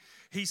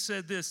 He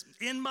said this,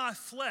 in my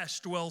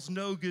flesh dwells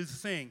no good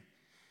thing.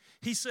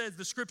 He said,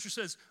 the scripture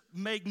says,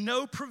 make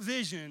no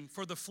provision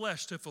for the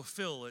flesh to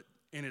fulfill it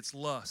in its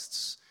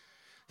lusts.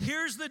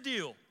 Here's the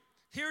deal.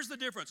 Here's the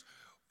difference.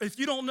 If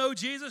you don't know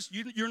Jesus,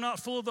 you're not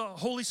full of the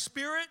Holy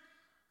Spirit,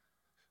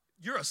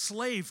 you're a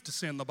slave to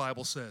sin, the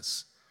Bible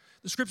says.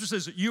 The scripture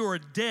says that you are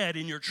dead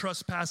in your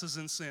trespasses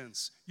and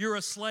sins. You're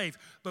a slave.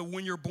 But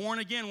when you're born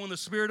again, when the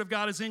Spirit of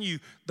God is in you,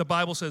 the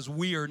Bible says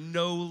we are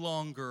no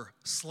longer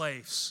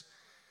slaves.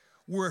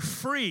 We're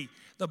free.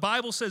 The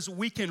Bible says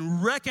we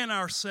can reckon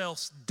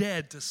ourselves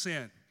dead to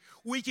sin.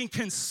 We can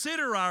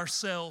consider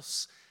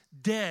ourselves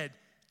dead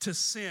to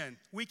sin.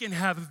 We can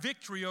have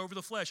victory over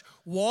the flesh.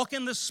 Walk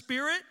in the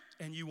Spirit,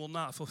 and you will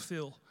not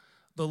fulfill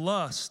the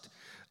lust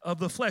of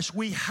the flesh.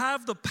 We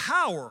have the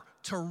power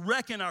to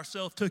reckon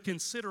ourselves, to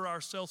consider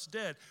ourselves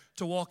dead,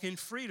 to walk in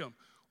freedom.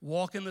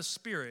 Walk in the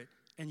Spirit,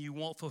 and you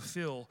won't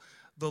fulfill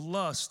the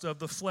lust of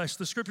the flesh.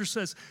 The scripture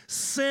says,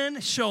 sin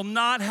shall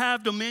not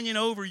have dominion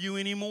over you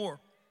anymore.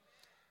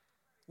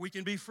 We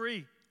can be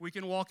free. We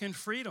can walk in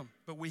freedom,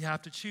 but we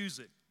have to choose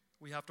it.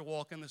 We have to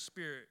walk in the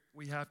Spirit.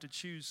 We have to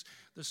choose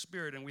the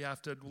Spirit, and we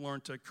have to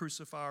learn to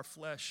crucify our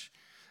flesh.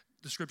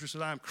 The scripture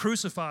says, I am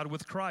crucified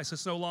with Christ.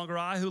 It's no longer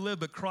I who live,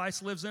 but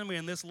Christ lives in me.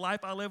 In this life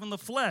I live in the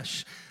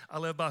flesh. I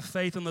live by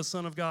faith in the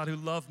Son of God who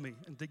loved me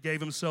and gave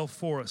Himself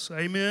for us.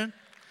 Amen?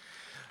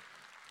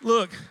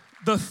 Look,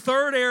 the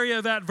third area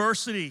of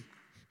adversity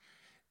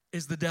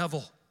is the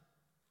devil.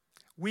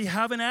 We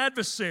have an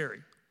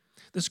adversary.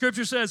 The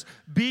scripture says,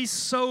 be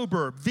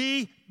sober,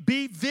 be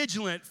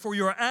vigilant, for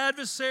your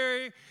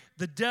adversary,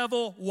 the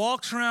devil,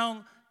 walks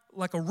around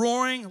like a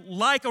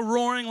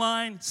roaring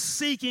lion,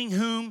 seeking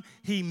whom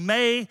he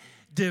may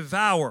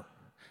devour.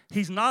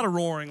 He's not a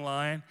roaring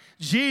lion.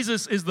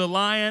 Jesus is the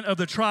Lion of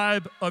the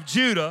tribe of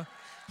Judah.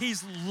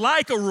 He's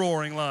like a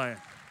roaring lion.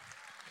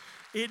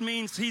 It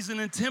means he's an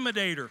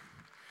intimidator.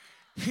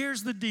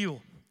 Here's the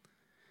deal.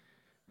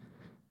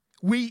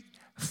 We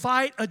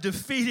fight a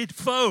defeated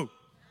foe.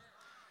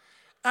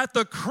 At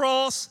the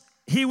cross,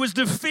 he was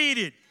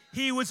defeated.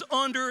 He was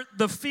under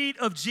the feet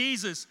of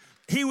Jesus.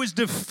 He was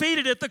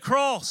defeated at the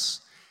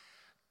cross.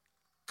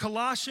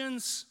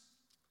 Colossians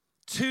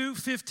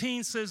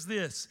 2:15 says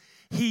this,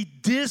 He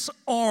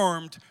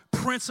disarmed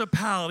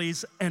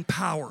principalities and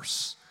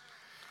powers.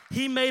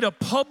 He made a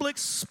public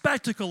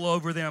spectacle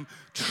over them,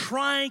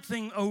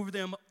 triumphing over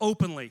them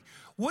openly.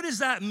 What does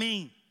that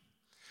mean?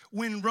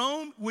 When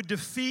Rome would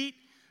defeat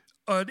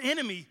an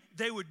enemy,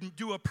 they would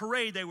do a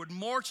parade. They would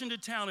march into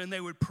town and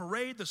they would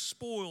parade the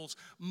spoils,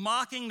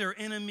 mocking their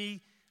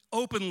enemy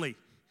openly.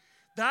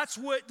 That's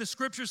what the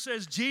scripture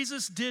says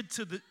Jesus did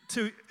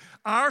to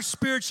our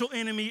spiritual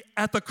enemy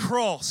at the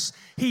cross.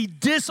 He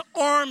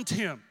disarmed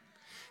him.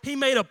 He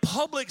made a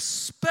public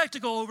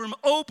spectacle over him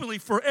openly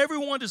for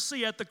everyone to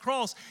see. At the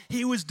cross,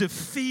 he was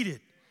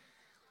defeated.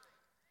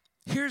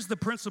 Here's the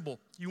principle.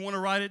 You want to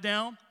write it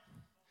down?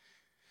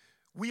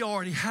 We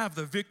already have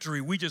the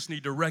victory. We just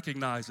need to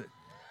recognize it.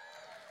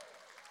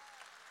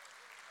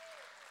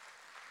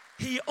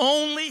 He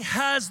only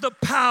has the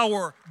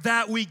power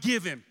that we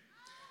give him.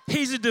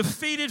 He's a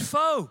defeated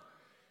foe.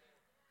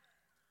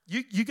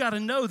 You got to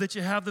know that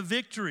you have the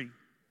victory.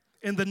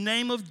 In the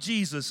name of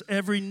Jesus,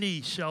 every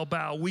knee shall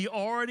bow. We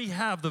already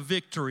have the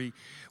victory.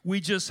 We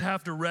just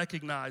have to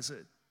recognize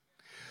it.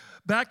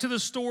 Back to the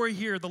story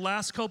here, the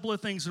last couple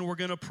of things, and we're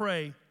going to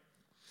pray.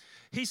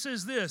 He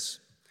says this,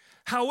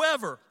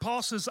 however,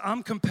 Paul says,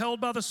 I'm compelled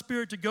by the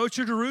Spirit to go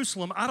to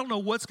Jerusalem. I don't know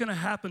what's going to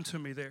happen to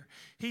me there.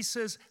 He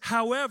says,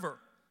 however,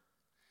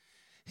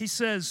 he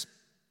says,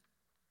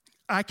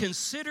 I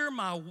consider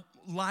my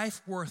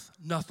life worth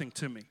nothing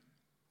to me.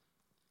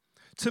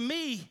 To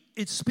me,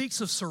 it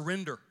speaks of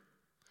surrender.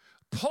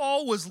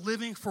 Paul was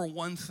living for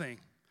one thing.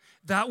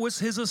 That was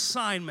his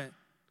assignment,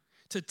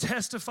 to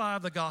testify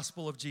of the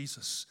gospel of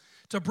Jesus,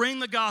 to bring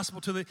the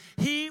gospel to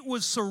he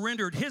was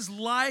surrendered. His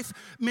life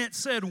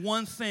said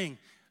one thing.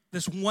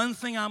 This one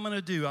thing I'm going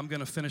to do, I'm going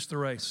to finish the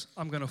race.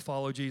 I'm going to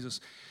follow Jesus.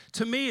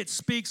 To me, it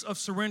speaks of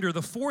surrender.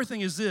 The fourth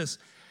thing is this: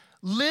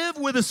 live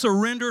with a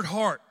surrendered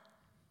heart.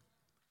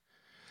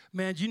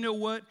 Man, you know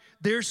what?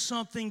 There's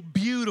something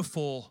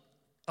beautiful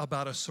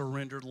about a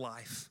surrendered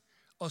life,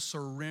 a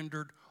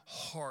surrendered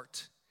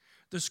heart.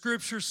 The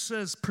scripture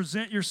says,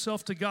 present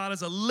yourself to God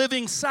as a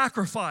living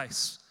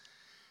sacrifice.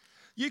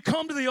 You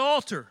come to the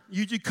altar.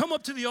 You come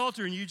up to the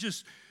altar and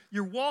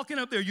you're walking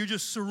up there. You're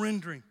just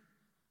surrendering.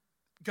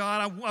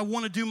 God, I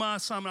want to do my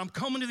assignment. I'm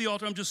coming to the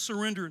altar. I'm just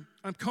surrendering.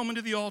 I'm coming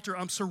to the altar.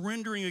 I'm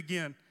surrendering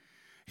again.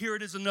 Here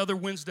it is another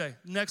Wednesday.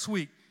 Next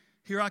week,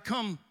 here I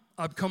come.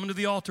 I'm coming to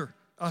the altar.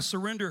 I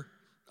surrender.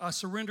 I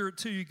surrender it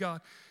to you,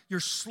 God. You're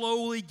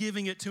slowly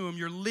giving it to him.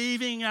 You're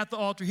leaving at the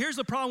altar. Here's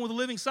the problem with a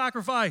living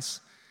sacrifice.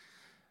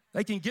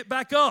 They can get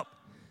back up.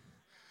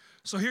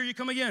 So here you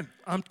come again.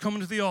 I'm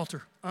coming to the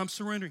altar. I'm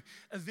surrendering.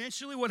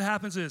 Eventually what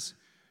happens is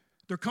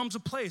there comes a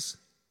place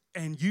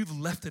and you've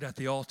left it at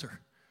the altar.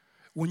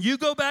 When you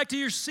go back to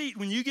your seat,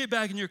 when you get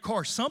back in your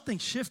car, something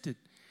shifted.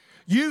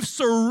 You've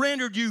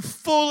surrendered. You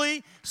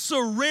fully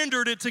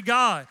surrendered it to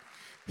God.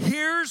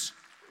 Here's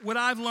what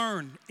I've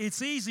learned.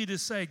 It's easy to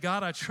say,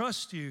 God, I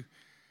trust you.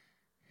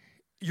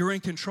 You're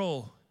in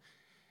control.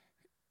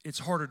 It's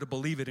harder to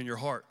believe it in your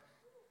heart.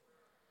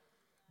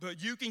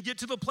 But you can get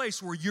to the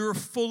place where you're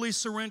fully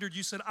surrendered.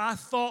 You said, I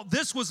thought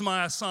this was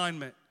my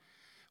assignment.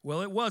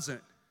 Well, it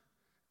wasn't.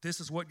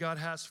 This is what God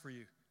has for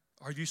you.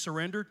 Are you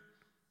surrendered?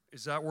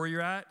 Is that where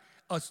you're at?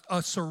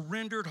 A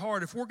surrendered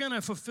heart. If we're going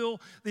to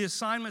fulfill the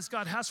assignments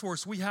God has for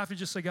us, we have to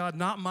just say, God,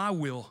 not my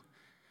will,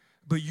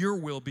 but your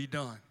will be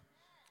done.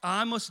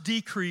 I must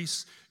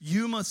decrease.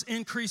 You must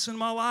increase in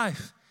my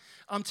life.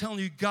 I'm telling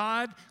you,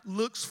 God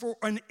looks for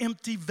an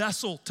empty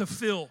vessel to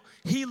fill.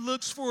 He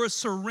looks for a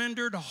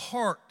surrendered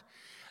heart.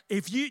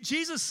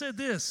 Jesus said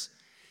this,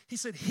 he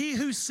said, he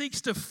who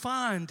seeks to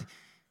find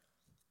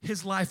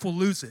his life will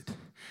lose it.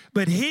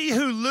 But he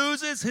who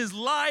loses his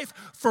life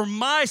for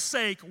my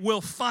sake will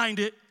find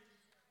it.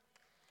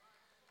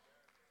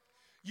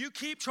 You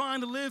keep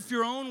trying to live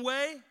your own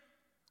way,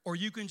 or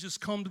you can just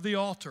come to the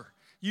altar.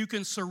 You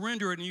can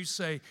surrender it and you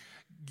say,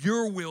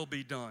 your will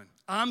be done.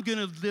 I'm going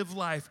to live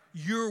life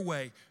your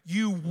way.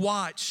 You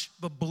watch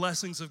the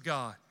blessings of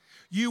God.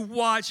 You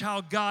watch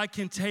how God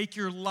can take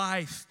your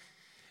life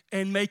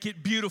and make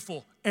it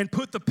beautiful and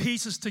put the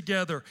pieces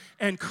together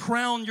and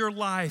crown your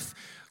life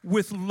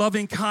with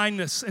loving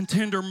kindness and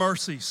tender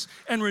mercies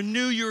and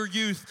renew your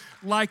youth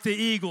like the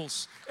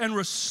eagles and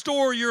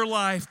restore your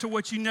life to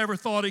what you never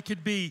thought it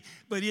could be.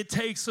 But it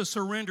takes a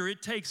surrender.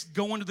 It takes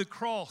going to the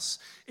cross.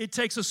 It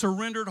takes a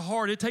surrendered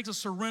heart. It takes a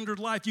surrendered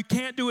life. You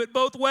can't do it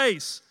both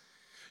ways.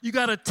 You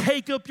got to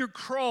take up your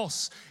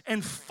cross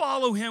and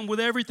follow him with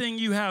everything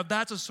you have.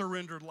 That's a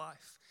surrendered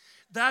life.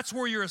 That's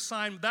where your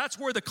assignment, that's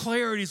where the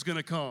clarity is going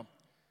to come.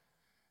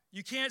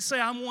 You can't say,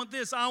 I want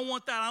this, I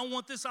want that, I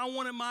want this, I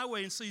want it my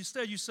way. And so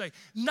instead you say,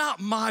 not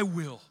my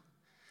will,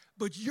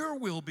 but your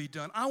will be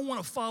done. I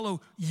want to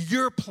follow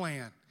your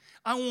plan.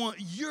 I want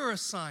your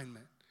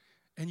assignment.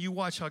 And you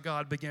watch how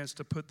God begins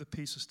to put the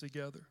pieces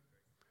together.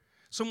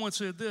 Someone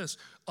said this,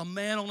 a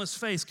man on his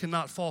face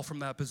cannot fall from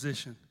that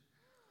position.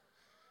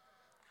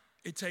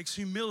 It takes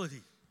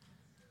humility.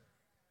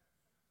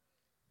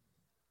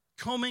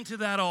 Coming to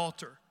that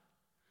altar,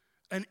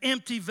 an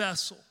empty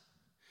vessel.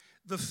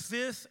 The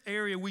fifth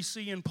area we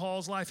see in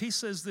Paul's life, he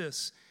says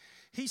this.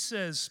 He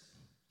says,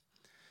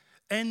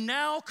 and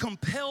now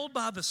compelled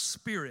by the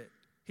Spirit,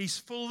 he's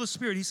full of the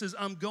Spirit. He says,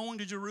 I'm going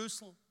to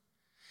Jerusalem.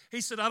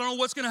 He said, I don't know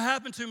what's going to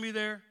happen to me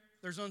there.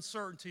 There's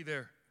uncertainty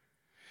there.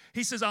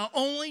 He says, I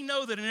only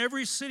know that in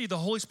every city the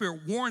Holy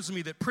Spirit warns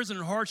me that prison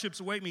and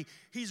hardships await me.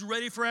 He's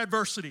ready for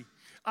adversity.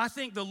 I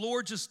think the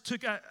Lord just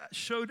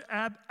showed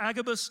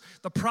Agabus,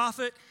 the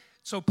prophet,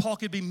 so Paul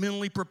could be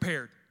mentally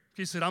prepared.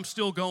 He said, I'm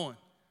still going.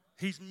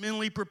 He's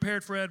mentally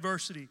prepared for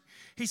adversity.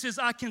 He says,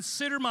 I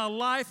consider my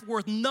life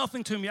worth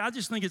nothing to me. I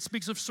just think it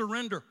speaks of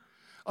surrender.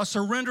 A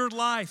surrendered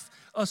life,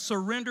 a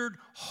surrendered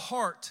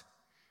heart.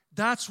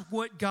 That's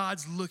what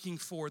God's looking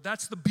for.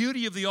 That's the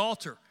beauty of the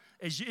altar.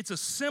 It's a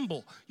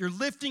symbol. You're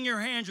lifting your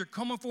hands, you're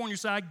coming forward, and you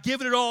say, I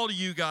give it all to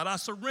you, God. I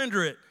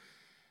surrender it.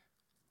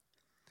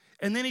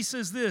 And then he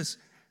says this,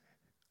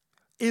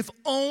 if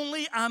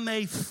only I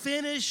may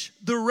finish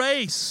the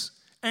race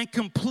and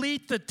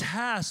complete the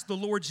task the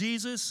Lord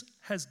Jesus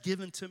has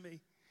given to me.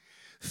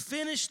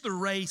 Finish the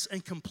race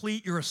and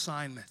complete your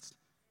assignment.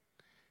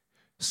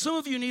 Some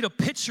of you need a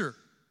picture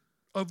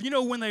of,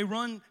 when they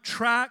run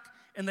track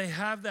and they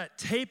have that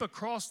tape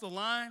across the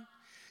line.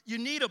 You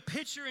need a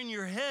picture in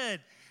your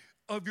head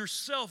of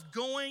yourself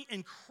going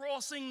and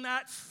crossing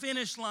that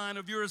finish line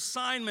of your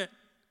assignment.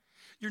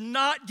 You're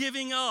not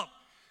giving up.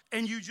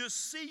 And you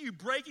just see you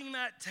breaking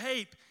that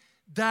tape.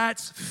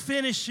 That's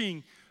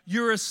finishing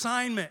your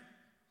assignment.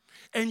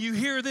 and you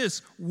hear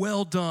this,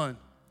 well done,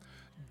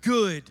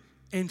 good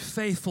and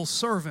faithful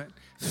servant.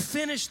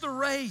 Finish the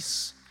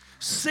race.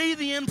 See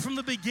the end from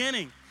the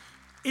beginning.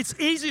 It's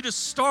easy to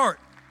start,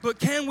 but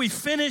can we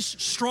finish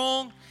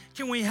strong?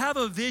 Can we have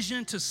a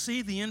vision to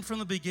see the end from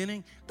the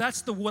beginning?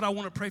 That's what I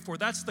want to pray for.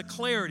 That's the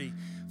clarity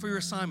for your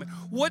assignment.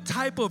 What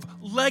type of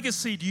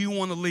legacy do you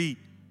want to lead?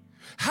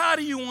 How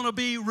do you want to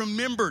be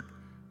remembered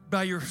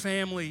by your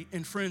family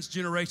and friends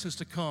generations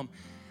to come?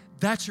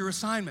 That's your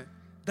assignment.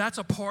 That's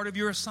a part of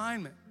your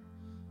assignment.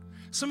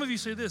 Some of you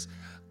say this,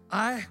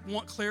 I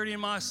want clarity in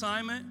my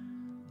assignment,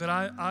 but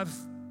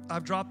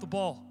I've dropped the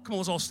ball. Come on,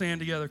 let's all stand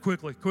together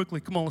quickly.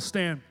 Come on, let's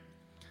stand.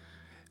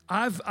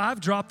 I've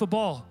dropped the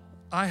ball.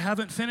 I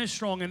haven't finished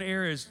strong in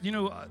areas. You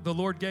know, the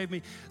Lord gave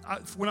me,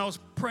 when I was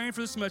praying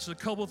for this message, a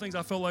couple of things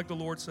I felt like the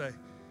Lord say.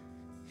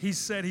 He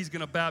said He's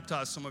going to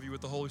baptize some of you with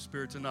the Holy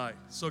Spirit tonight.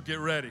 So get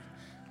ready.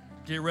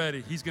 Get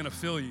ready. He's going to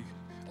fill you.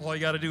 All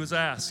you got to do is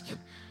ask.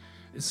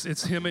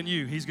 It's Him and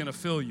you. He's going to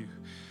fill you.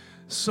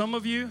 Some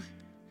of you,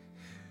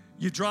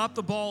 you dropped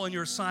the ball in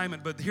your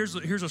assignment, but here's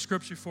a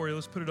scripture for you.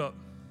 Let's put it up.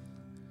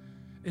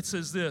 It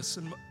says this,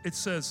 and it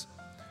says,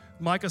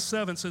 Micah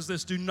 7 says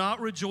this, do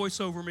not rejoice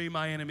over me,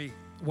 my enemy.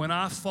 When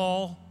I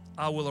fall,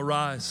 I will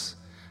arise.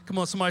 Come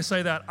on, somebody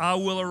say that. I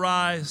will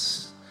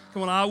arise.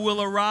 Come on, I will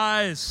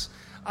arise.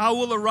 I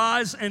will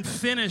arise and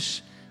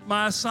finish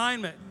my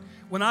assignment.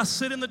 When I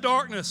sit in the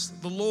darkness,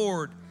 the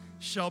Lord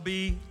shall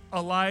be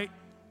a light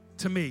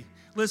to me.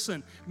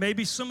 Listen,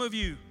 maybe some of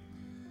you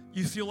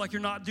feel like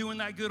you're not doing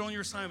that good on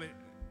your assignment.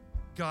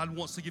 God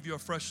wants to give you a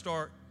fresh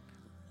start.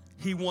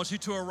 He wants you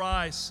to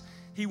arise.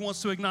 He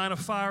wants to ignite a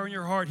fire in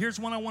your heart. Here's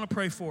one I want to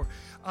pray for.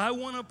 I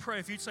want to pray,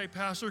 if you'd say,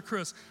 Pastor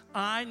Chris,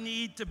 I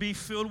need to be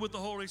filled with the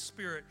Holy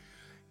Spirit.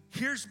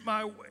 Here's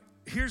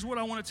what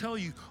I want to tell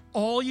you.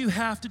 All you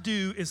have to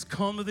do is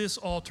come to this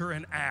altar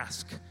and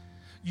ask.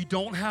 You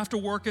don't have to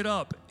work it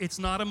up. It's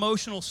not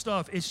emotional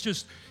stuff. It's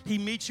just He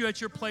meets you at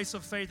your place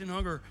of faith and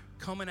hunger.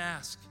 Come and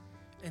ask.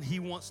 And He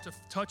wants to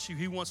touch you.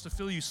 He wants to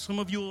fill you. Some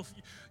of you,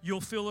 you'll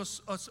feel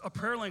a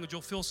prayer language.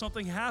 You'll feel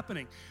something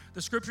happening.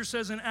 The scripture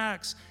says in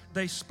Acts,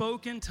 they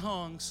spoke in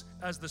tongues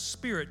as the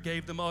Spirit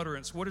gave them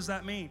utterance. What does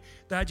that mean?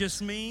 That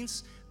just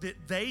means that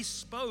they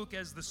spoke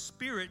as the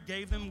Spirit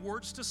gave them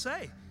words to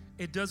say.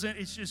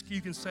 It's just,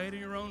 you can say it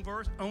in your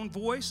own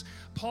voice.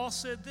 Paul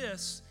said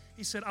this.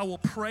 He said, I will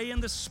pray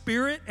in the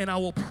Spirit and I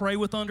will pray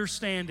with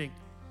understanding.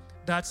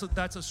 That's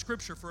a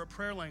scripture for a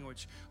prayer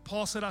language.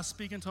 Paul said, I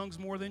speak in tongues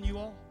more than you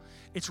all.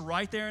 It's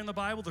right there in the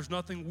Bible. There's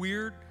nothing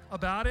weird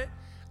about it.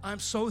 I'm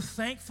so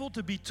thankful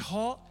to be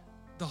taught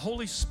the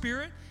Holy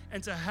Spirit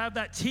and to have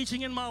that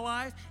teaching in my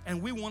life,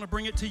 and we want to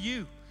bring it to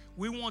you.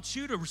 We want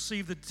you to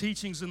receive the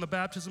teachings and the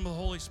baptism of the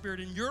Holy Spirit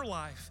in your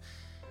life.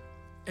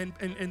 And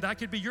that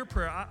could be your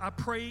prayer. I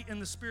pray in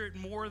the Spirit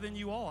more than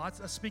you all.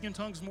 I speak in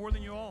tongues more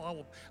than you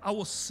all. I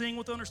will sing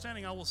with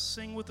understanding. I will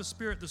sing with the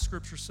Spirit, the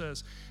Scripture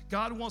says.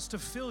 God wants to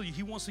fill you.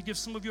 He wants to give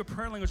some of you a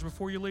prayer language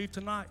before you leave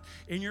tonight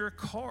in your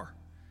car.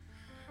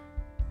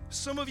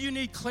 Some of you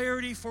need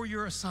clarity for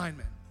your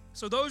assignment.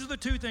 So those are the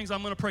two things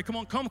I'm going to pray. Come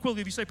on, come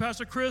quickly. If you say,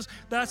 Pastor Chris,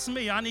 that's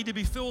me. I need to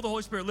be filled with the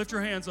Holy Spirit. Lift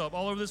your hands up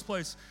all over this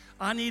place.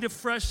 I need a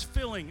fresh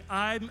filling.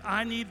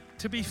 I need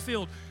to be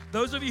filled.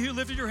 Those of you who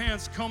lifted your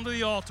hands, come to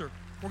the altar.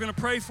 We're going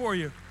to pray for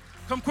you.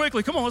 Come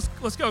quickly. Come on,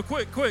 let's go.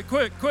 Quick.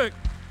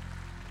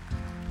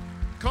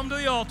 Come to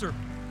the altar.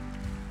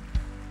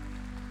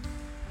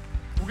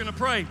 We're going to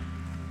pray.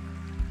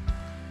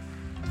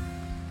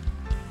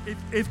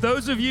 If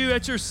those of you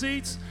at your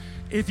seats,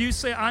 if you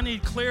say, I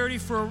need clarity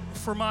for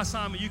my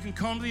assignment, you can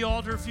come to the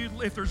altar.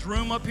 If there's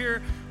room up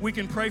here, we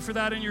can pray for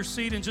that in your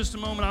seat in just a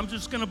moment. I'm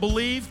just going to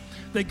believe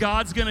that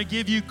God's going to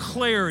give you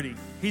clarity.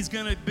 He's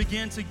going to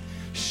begin to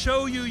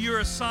show you your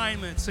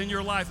assignments in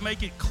your life.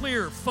 Make it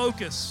clear,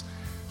 focus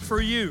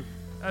for you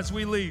as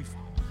we leave.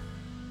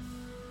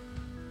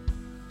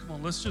 Come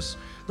on,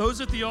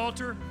 those at the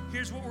altar,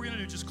 here's what we're going to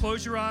do. Just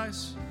close your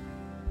eyes.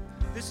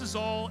 This is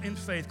all in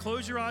faith.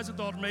 Close your eyes at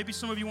the altar. Maybe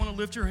some of you want to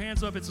lift your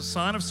hands up. It's a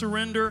sign of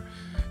surrender.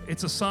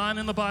 It's a sign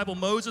in the Bible.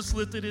 Moses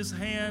lifted his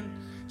hand.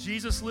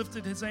 Jesus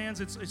lifted his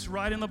hands. It's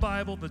right in the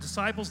Bible. The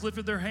disciples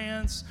lifted their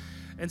hands.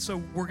 And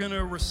so we're going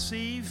to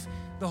receive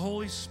the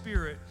Holy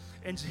Spirit.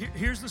 And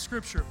here's the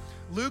scripture.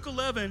 Luke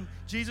 11,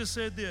 Jesus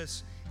said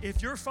this,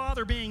 if your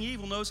Father being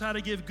evil knows how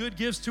to give good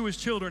gifts to His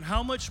children,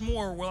 how much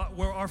more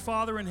will our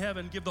Father in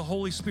heaven give the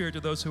Holy Spirit to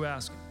those who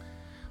ask Him?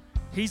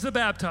 He's the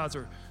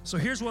baptizer. So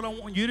here's what I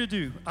want you to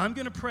do. I'm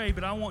going to pray,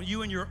 but I want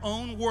you in your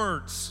own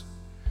words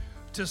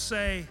to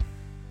say,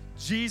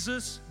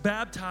 Jesus,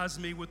 baptize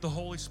me with the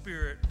Holy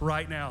Spirit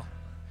right now.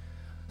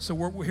 So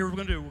here's what we're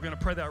going to do. We're going to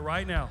pray that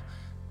right now.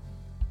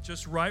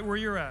 Just right where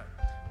you're at.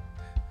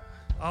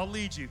 I'll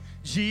lead you.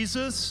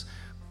 Jesus,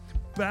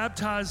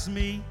 baptize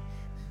me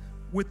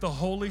with the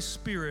Holy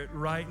Spirit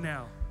right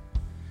now.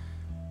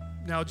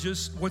 Now,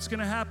 just what's going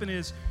to happen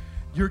is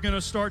you're going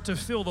to start to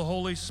feel the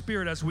Holy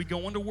Spirit as we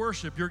go into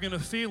worship. You're going to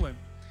feel Him.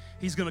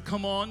 He's going to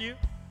come on you.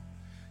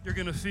 You're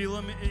going to feel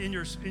Him in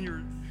your.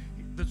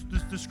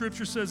 The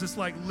scripture says it's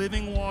like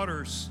living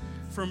waters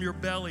from your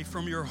belly,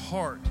 from your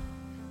heart.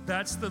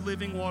 That's the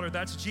living water.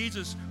 That's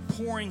Jesus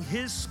pouring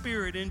his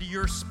spirit into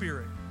your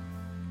spirit.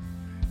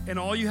 And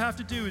all you have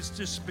to do is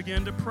just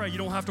begin to pray. You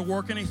don't have to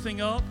work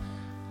anything up.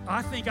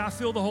 I think I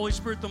feel the Holy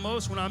Spirit the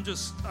most when I'm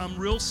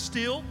real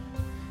still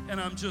and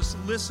I'm just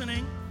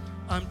listening.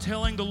 I'm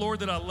telling the Lord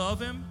that I love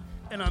him,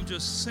 and I'm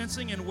just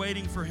sensing and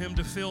waiting for him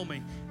to fill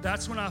me.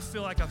 That's when I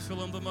feel like I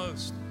feel him the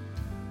most.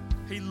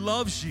 He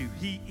loves you.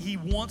 He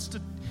wants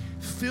to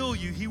fill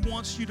you. He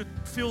wants you to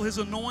feel his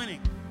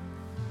anointing.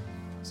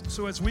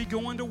 So as we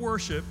go into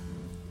worship,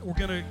 we're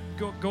going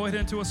to go ahead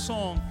into a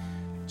song.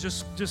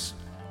 Just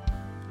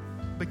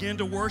begin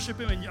to worship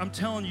him, and I'm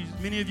telling you,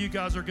 many of you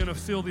guys are going to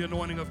feel the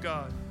anointing of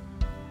God.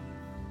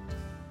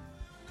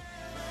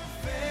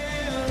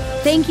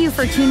 Thank you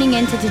for tuning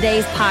in to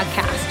today's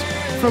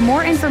podcast. For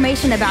more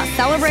information about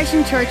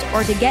Celebration Church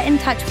or to get in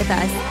touch with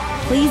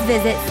us, please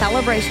visit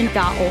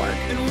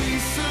celebration.org.